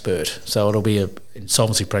by an expert. So it'll be an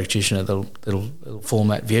insolvency practitioner that'll form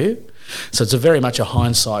that view. So it's very much a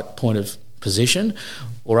hindsight point of position,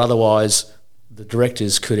 or otherwise the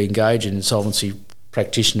directors could engage an insolvency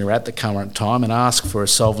practitioner at the current time and ask for a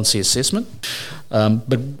solvency assessment.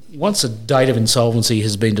 But once a date of insolvency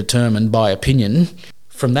has been determined by opinion,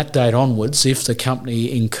 from that date onwards, if the company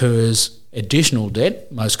incurs additional debt,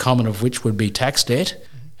 most common of which would be tax debt,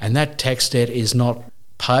 and that tax debt is not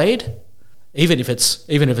paid, even if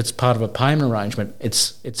it's part of a payment arrangement,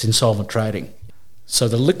 it's insolvent trading. So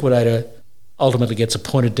the liquidator ultimately gets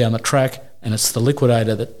appointed down the track, and it's the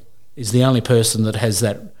liquidator that is the only person that has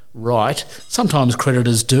that right. Sometimes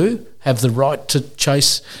creditors do have the right to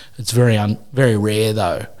chase. It's very rare,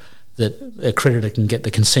 though, that a creditor can get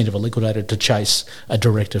the consent of a liquidator to chase a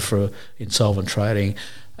director for insolvent trading.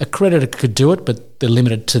 A creditor could do it, but they're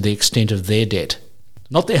limited to the extent of their debt.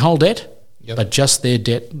 Not their whole debt, but just their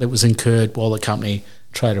debt that was incurred while the company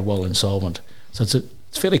traded while insolvent. So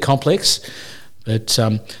it's fairly complex, but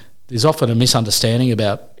there's often a misunderstanding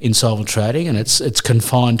about insolvent trading, and it's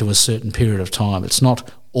confined to a certain period of time. It's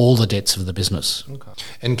not all the debts of the business. Okay.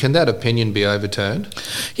 And can that opinion be overturned?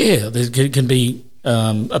 Yeah, there can be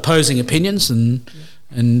opposing opinions, and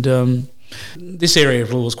this area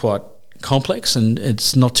of law is quite complex, and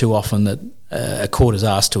it's not too often that a court is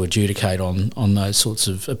asked to adjudicate on those sorts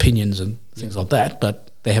of opinions and things like that, but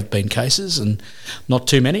there have been cases, and not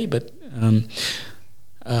too many, but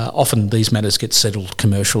often these matters get settled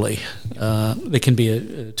commercially. There can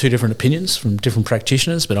be two different opinions from different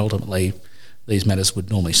practitioners, but ultimately these matters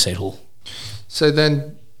would normally settle. So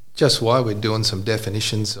then, just while we're doing some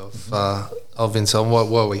definitions of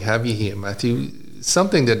insolvent, while we have you here, Matthew,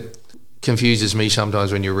 something that confuses me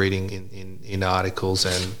sometimes when you're reading in articles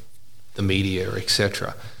and the media,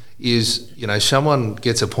 etc., is, someone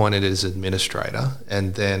gets appointed as administrator,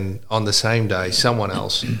 and then on the same day someone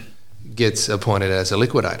else gets appointed as a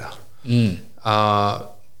liquidator.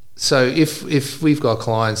 So if we've got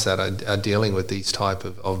clients that are dealing with these type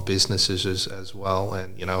of businesses as well,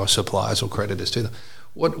 and or suppliers or creditors to them,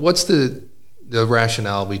 what's the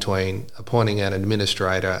rationale between appointing an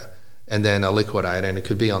administrator and then a liquidator, and it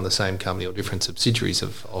could be on the same company or different subsidiaries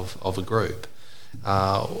of a group?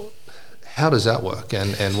 How does that work,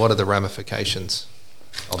 and what are the ramifications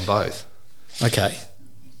of both? Okay.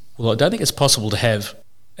 Well, I don't think it's possible to have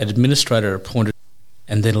an administrator appointed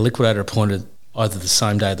and then a liquidator appointed either the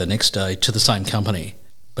same day or the next day to the same company.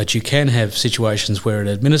 But you can have situations where an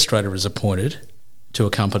administrator is appointed to a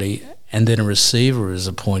company and then a receiver is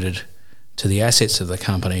appointed to the assets of the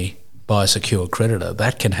company by a secured creditor.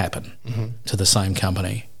 That can happen to the same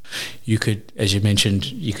company. You could, as you mentioned,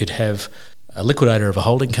 you could have a liquidator of a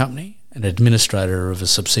holding company, an administrator of a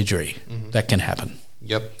subsidiary. That can happen.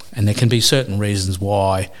 Yep. And there can be certain reasons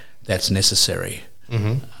why that's necessary.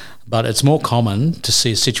 But it's more common to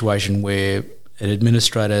see a situation where an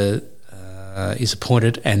administrator is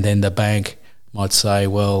appointed and then the bank might say,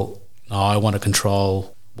 well, I want to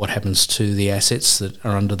control what happens to the assets that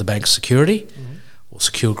are under the bank's security or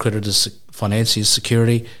secured creditors' financiers'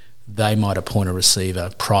 security. They might appoint a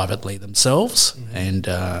receiver privately themselves, and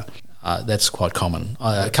that's quite common.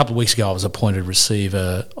 A couple of weeks ago I was appointed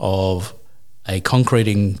receiver of a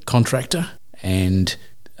concreting contractor, and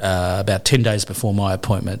about 10 days before my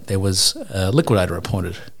appointment there was a liquidator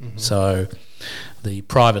appointed. So the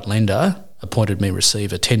private lender appointed me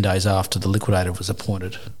receiver 10 days after the liquidator was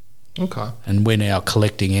appointed. Okay. And we're now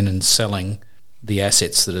collecting in and selling the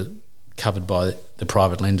assets that are covered by the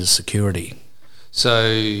private lender's security.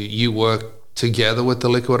 So you work together with the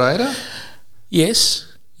liquidator? Yes,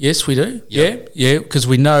 we do. Yep. Yeah, because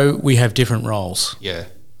we know we have different roles. Yeah.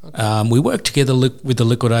 We work together with the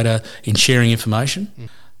liquidator in sharing information.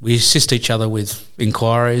 We assist each other with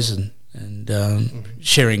inquiries and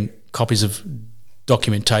sharing copies of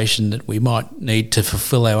documentation that we might need to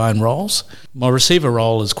fulfil our own roles. My receiver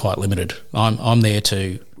role is quite limited. I'm there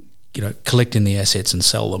to, collect in the assets and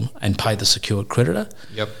sell them and pay the secured creditor.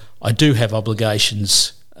 Yep. I do have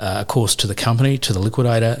obligations, of course, to the company, to the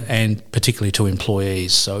liquidator, and particularly to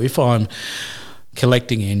employees. So if I'm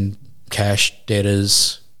collecting in cash,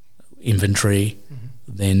 debtors, inventory,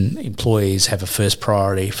 then employees have a first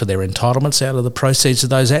priority for their entitlements out of the proceeds of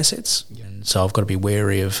those assets. Yep. And so I've got to be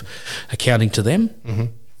wary of accounting to them.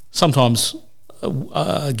 Sometimes,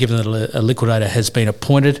 given that a liquidator has been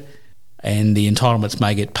appointed and the entitlements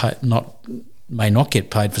may not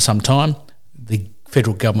get paid for some time, the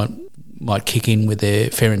federal government might kick in with their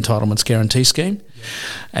Fair Entitlements Guarantee Scheme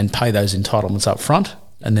and pay those entitlements up front,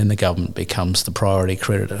 and then the government becomes the priority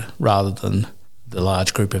creditor rather than the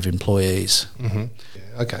large group of employees.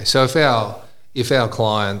 Okay, so if our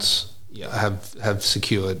clients have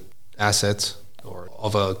secured assets or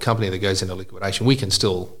of a company that goes into liquidation, we can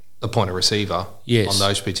still appoint a receiver on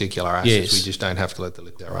those particular assets. We just don't have to let the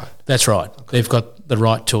liquidator. Right. That's right. Okay. They've got the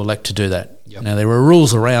right to elect to do that. Yep. Now, there are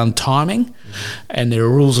rules around timing and there are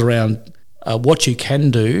rules around what you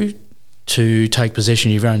can do to take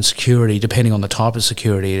possession of your own security depending on the type of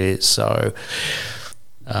security it is. So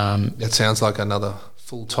that sounds like another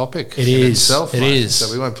full topic itself. It is.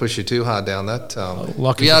 So we won't push you too hard down that.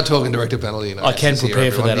 We are talking director penalty. I can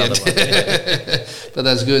prepare for that otherwise. But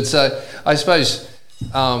that's good. So I suppose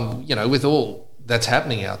with all that's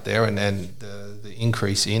happening out there and the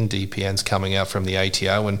increase in DPNs coming out from the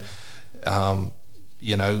ATO and,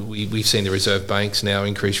 we've seen the Reserve Banks now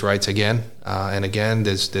increase rates again, and again,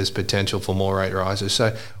 there's potential for more rate rises.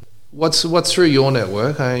 So, what's through your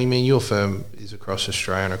network? I mean, your firm is across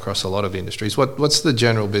Australia and across a lot of industries. What's the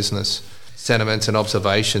general business sentiments and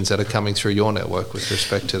observations that are coming through your network with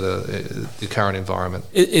respect to the current environment?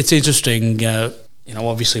 It's interesting.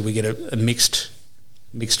 Obviously we get a mixed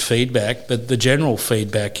feedback, but the general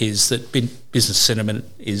feedback is that business sentiment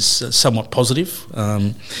is somewhat positive.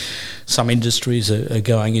 Some industries are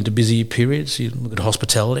going into busier periods. You look at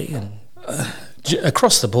hospitality and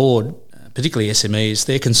across the board, particularly SMEs,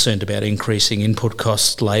 they're concerned about increasing input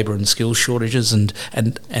costs, labour and skills shortages, and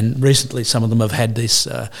recently some of them have had this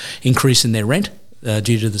increase in their rent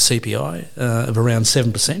due to the CPI of around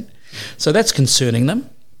 7%. So that's concerning them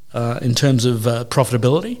in terms of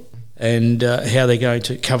profitability and how they're going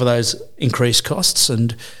to cover those increased costs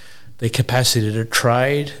and their capacity to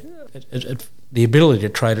trade, the ability to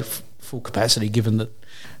trade at full capacity, given that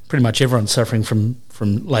pretty much everyone's suffering from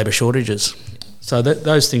labour shortages. So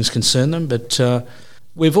those things concern them. But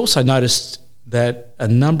we've also noticed that a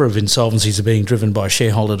number of insolvencies are being driven by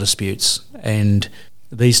shareholder disputes, and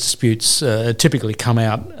these disputes typically come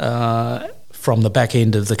out from the back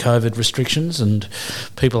end of the COVID restrictions, and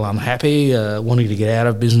people unhappy, wanting to get out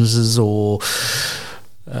of businesses or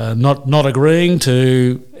not agreeing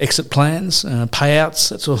to exit plans, payouts,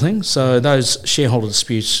 that sort of thing. So those shareholder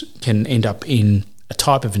disputes can end up in a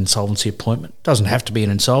type of insolvency appointment. It doesn't have to be an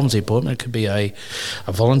insolvency appointment. It could be a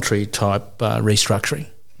voluntary type restructuring.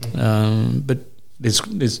 But there's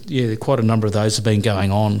quite a number of those have been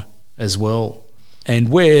going on as well. And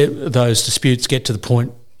where those disputes get to the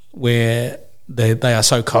point where they are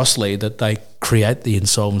so costly that they create the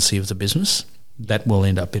insolvency of the business, that will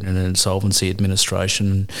end up in an insolvency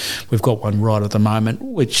administration. We've got one right at the moment,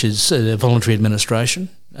 which is a voluntary administration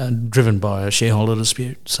driven by a shareholder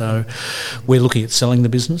dispute. So we're looking at selling the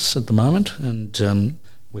business at the moment, and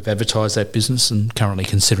we've advertised that business and currently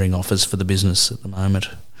considering offers for the business at the moment.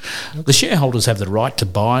 Okay. The shareholders have the right to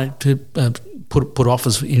buy, to put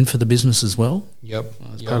offers in for the business as well. Yep.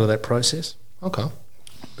 As part of that process. Okay.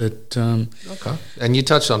 But okay. And you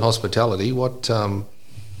touched on hospitality.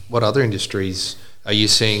 What other industries are you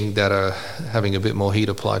seeing that are having a bit more heat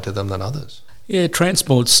applied to them than others? Yeah,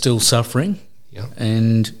 transport's still suffering. Yeah.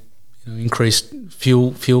 And increased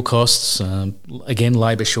fuel costs, again,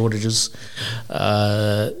 labour shortages.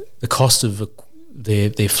 The cost of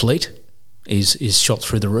their fleet is shot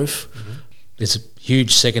through the roof. Mm-hmm. There's a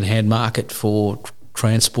huge second-hand market for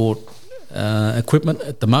transport equipment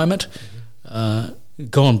at the moment,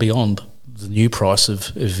 gone beyond the new price of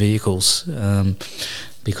vehicles,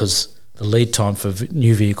 because the lead time for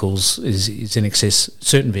new vehicles is in excess,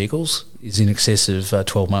 certain vehicles is in excess of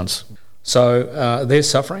 12 months. So they're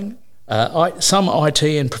suffering. Some IT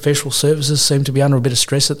and professional services seem to be under a bit of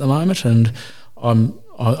stress at the moment, and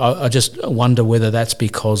I just wonder whether that's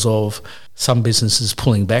because of some businesses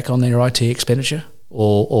pulling back on their IT expenditure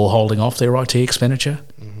or holding off their IT expenditure.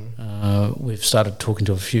 Mm-hmm. We've started talking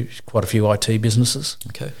to quite a few IT businesses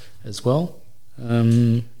as well.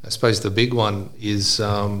 I suppose the big one is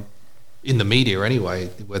in the media anyway,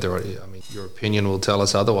 your opinion will tell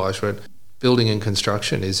us otherwise, but building and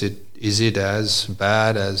construction, is it as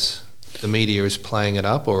bad as the media is playing it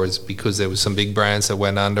up, or is it because there was some big brands that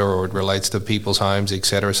went under, or it relates to people's homes,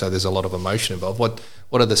 etc., so there's a lot of emotion involved? What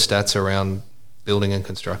are the stats around building and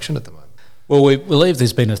construction at the moment? Well, we believe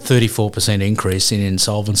there's been a 34% increase in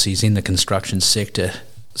insolvencies in the construction sector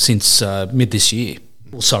since mid this year.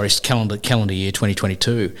 Well, sorry, calendar year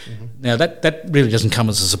 2022. Mm-hmm. Now, that really doesn't come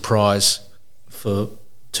as a surprise for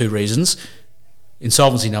two reasons.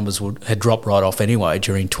 Insolvency numbers had dropped right off anyway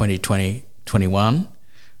during 2020-21,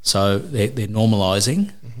 so they're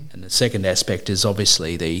normalising. Mm-hmm. And the second aspect is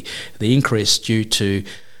obviously the increase due to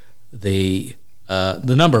the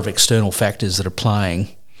number of external factors that are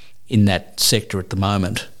playing in that sector at the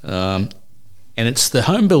moment. And it's the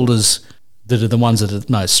home builders that are the ones that are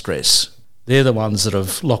the most stress. They're the ones that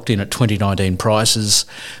have locked in at 2019 prices.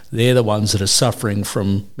 They're the ones that are suffering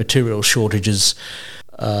from material shortages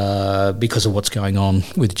because of what's going on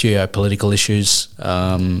with geopolitical issues,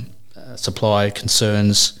 supply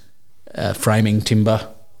concerns, framing timber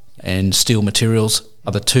and steel materials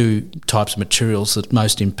are the two types of materials that are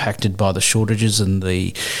most impacted by the shortages and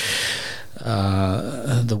the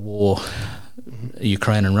war,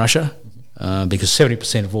 Ukraine and Russia. Because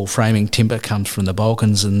 70% of all framing timber comes from the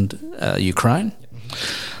Balkans and Ukraine.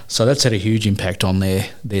 So that's had a huge impact on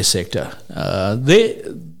their sector.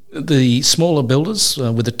 the smaller builders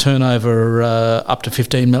with a turnover up to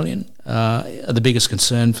 15 million are the biggest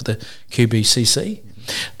concern for the QBCC.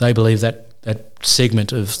 They believe that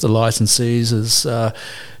segment of the licensees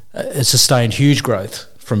has sustained huge growth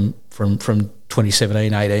from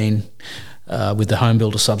 2017-18 with the home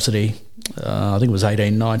builder subsidy. I think it was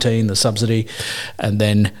 18-19, the subsidy, and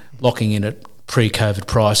then locking in at pre-COVID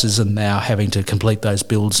prices and now having to complete those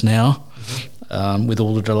builds now with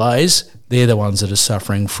all the delays. They're the ones that are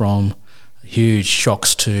suffering from huge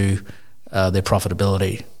shocks to their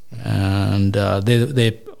profitability. And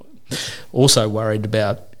they're also worried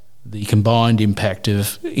about the combined impact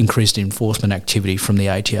of increased enforcement activity from the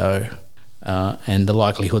ATO and the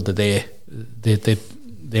likelihood that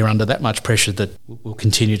they're under that much pressure that we'll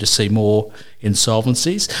continue to see more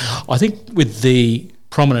insolvencies. I think with the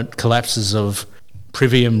prominent collapses of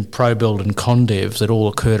Privium, ProBuild and Condev that all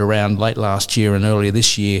occurred around late last year and earlier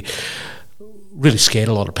this year really scared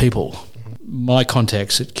a lot of people. My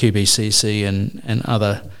contacts at QBCC and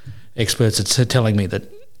other experts are telling me that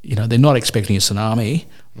they're not expecting a tsunami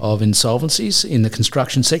of insolvencies in the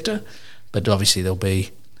construction sector, but obviously there'll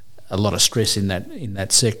be a lot of stress in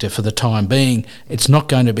that sector for the time being. It's not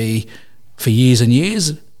going to be for years and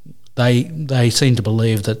years. They seem to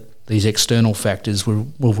believe that these external factors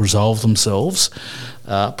will resolve themselves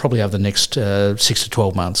probably over the next 6 to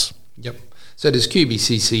 12 months. Yep. So does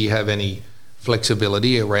QBCC have any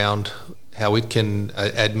flexibility around how it can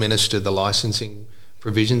administer the licensing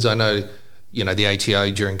provisions? I know, the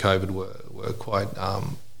ATO during COVID were quite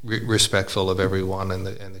respectful of everyone and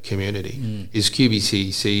the community. Is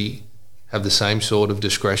QBCC have the same sort of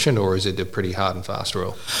discretion, or is it a pretty hard and fast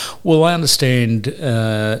rule? Well, I understand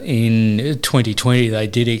in 2020 they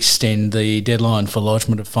did extend the deadline for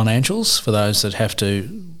lodgement of financials for those that have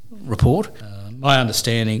to report. My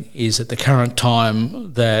understanding is at the current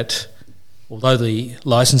time that although the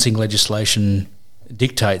licensing legislation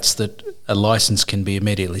dictates that a licence can be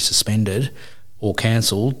immediately suspended or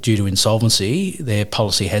cancelled due to insolvency, their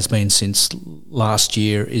policy has been since last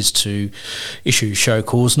year is to issue show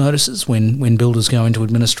cause notices when builders go into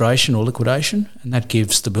administration or liquidation, and that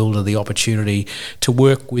gives the builder the opportunity to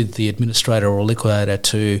work with the administrator or liquidator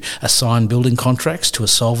to assign building contracts to a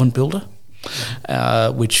solvent builder,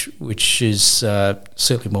 which is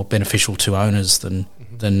certainly more beneficial to owners than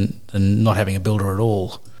not having a builder at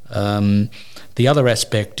all. The other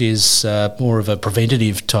aspect is more of a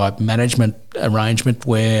preventative type management arrangement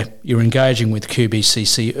where you're engaging with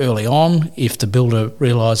QBCC early on. If the builder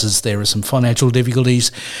realises there are some financial difficulties,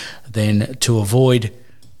 then to avoid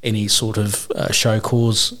any sort of show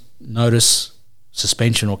cause notice,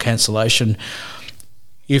 suspension or cancellation,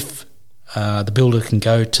 if the builder can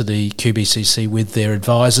go to the QBCC with their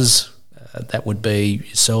advisors, that would be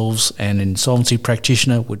yourselves and an insolvency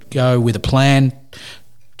practitioner would go with a plan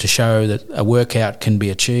to show that a workout can be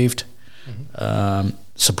achieved,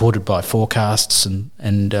 supported by forecasts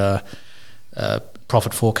and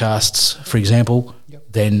profit forecasts, for example.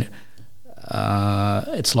 Then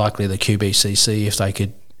it's likely the QBCC, if they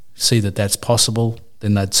could see that that's possible,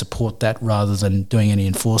 then they'd support that rather than doing any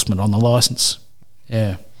enforcement on the licence.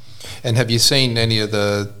 Yeah. And have you seen any of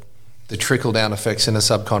the trickle-down effects in the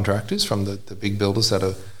subcontractors from the big builders that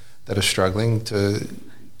are struggling to,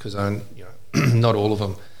 because not all of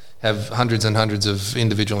them have hundreds and hundreds of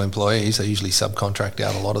individual employees. They usually subcontract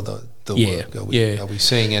out a lot of the work. Are we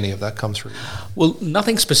seeing any of that come through? Well,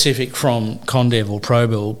 nothing specific from Condev or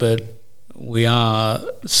ProBuild, but we are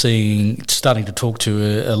starting to talk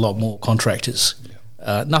to a lot more contractors.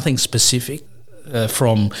 Nothing specific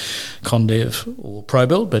from Condev or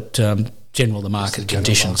ProBuild, but the market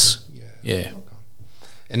conditions. Yeah. Okay.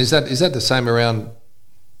 And is that the same around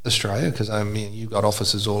Australia? Because you've got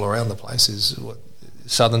offices all around the place. Is what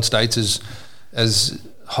southern states is as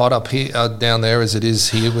hot up here down there as it is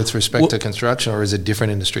here with respect to construction, or is it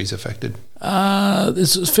different industries affected?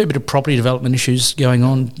 There's a fair bit of property development issues going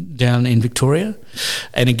on down in Victoria,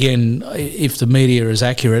 and again, if the media is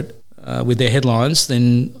accurate with their headlines,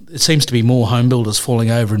 then it seems to be more home builders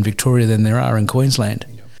falling over in Victoria than there are in Queensland.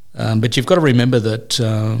 But you've got to remember that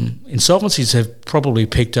insolvencies have probably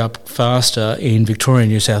picked up faster in Victoria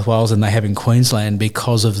and New South Wales than they have in Queensland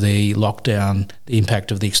because of the lockdown, the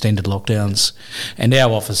impact of the extended lockdowns. And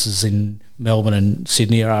our offices in Melbourne and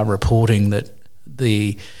Sydney are reporting that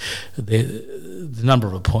the number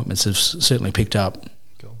of appointments have certainly picked up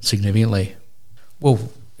significantly.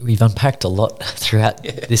 Well, We've unpacked a lot throughout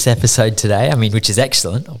this episode today, which is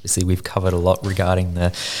excellent. Obviously, we've covered a lot regarding the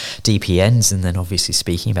DPNs, and then obviously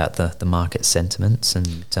speaking about the market sentiments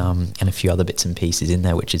and a few other bits and pieces in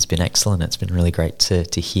there, which has been excellent. It's been really great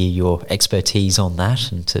to hear your expertise on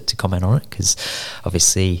that and to comment on it, because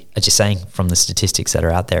obviously, as you're saying, from the statistics that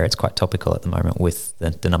are out there, it's quite topical at the moment with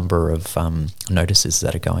the number of notices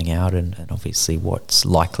that are going out and obviously what's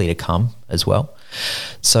likely to come as well.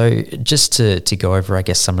 So just to go over, I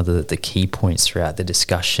guess, some of the key points throughout the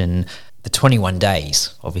discussion, the 21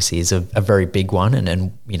 days obviously is a very big one,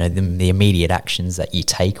 and the immediate actions that you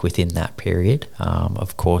take within that period,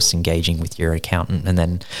 of course engaging with your accountant, and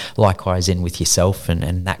then likewise in with yourself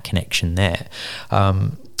and that connection there.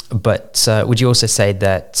 But would you also say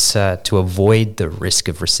that to avoid the risk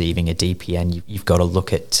of receiving a DPN, you've got to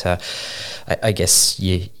look at, I guess,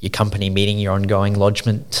 your company meeting your ongoing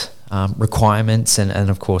lodgement requirements and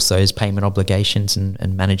of course those payment obligations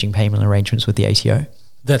and managing payment arrangements with the ATO?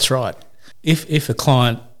 That's right. If a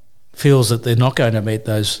client feels that they're not going to meet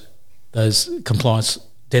those compliance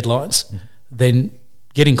deadlines, then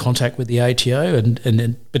get in contact with the ATO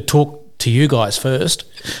but talk to you guys first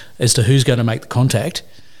as to who's going to make the contact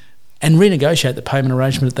and renegotiate the payment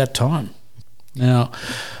arrangement at that time. Now,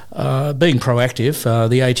 being proactive,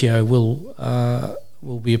 the ATO will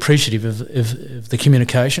be appreciative of the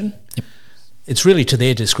communication. Yep. It's really to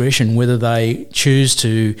their discretion whether they choose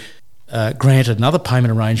to grant another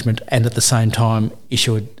payment arrangement and at the same time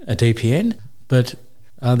issue a DPN. But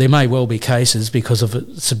there may well be cases, because of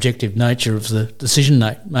the subjective nature of the decision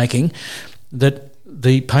making, that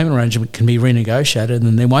the payment arrangement can be renegotiated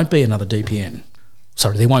and there won't be another DPN.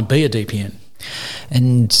 Sorry, there won't be a DPN.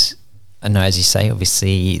 And I know, as you say,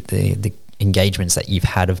 obviously the engagements that you've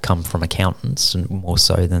had have come from accountants and more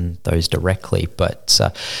so than those directly. But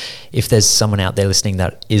if there's someone out there listening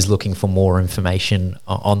that is looking for more information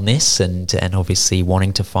on this and obviously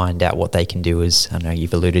wanting to find out what they can do, is, I know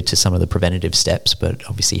you've alluded to some of the preventative steps, but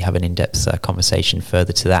obviously have an in-depth conversation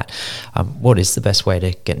further to that. What is the best way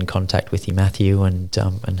to get in contact with you, Matthew, and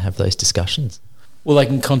have those discussions? Well, they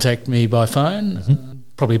can contact me by phone. Mm-hmm.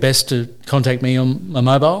 Probably best to contact me on my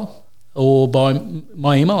mobile or by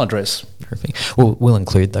my email address. Perfect. We'll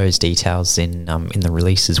include those details in the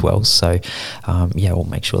release as well. So, we'll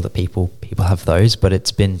make sure that people have those. But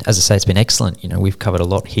it's been, as I say, it's been excellent. We've covered a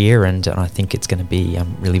lot here, and I think it's going to be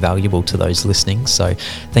really valuable to those listening. So,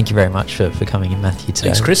 thank you very much for coming in, Matthew, today.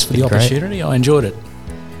 Thanks, Chris, for the opportunity. I enjoyed it.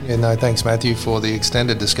 Yeah, no, thanks, Matthew, for the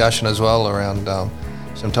extended discussion as well around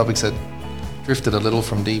some topics that drifted a little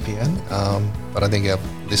from DPN, but I think our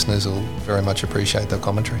listeners will very much appreciate the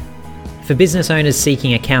commentary. For business owners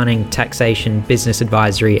seeking accounting, taxation, business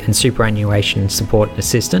advisory and superannuation support and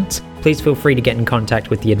assistance, please feel free to get in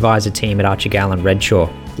contact with the advisor team at Archer Gallen Redshaw.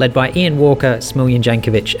 Led by Ian Walker, Smiljan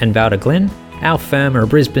Jankovic and Valda Glenn, our firm are a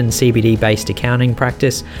Brisbane CBD-based accounting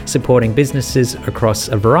practice supporting businesses across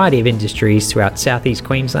a variety of industries throughout southeast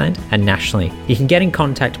Queensland and nationally. You can get in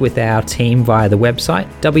contact with our team via the website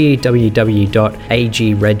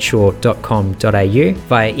www.agredshaw.com.au,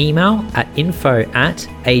 via email at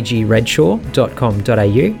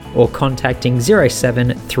info@agredshaw.com.au, or contacting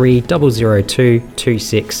 073 002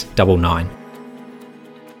 2699.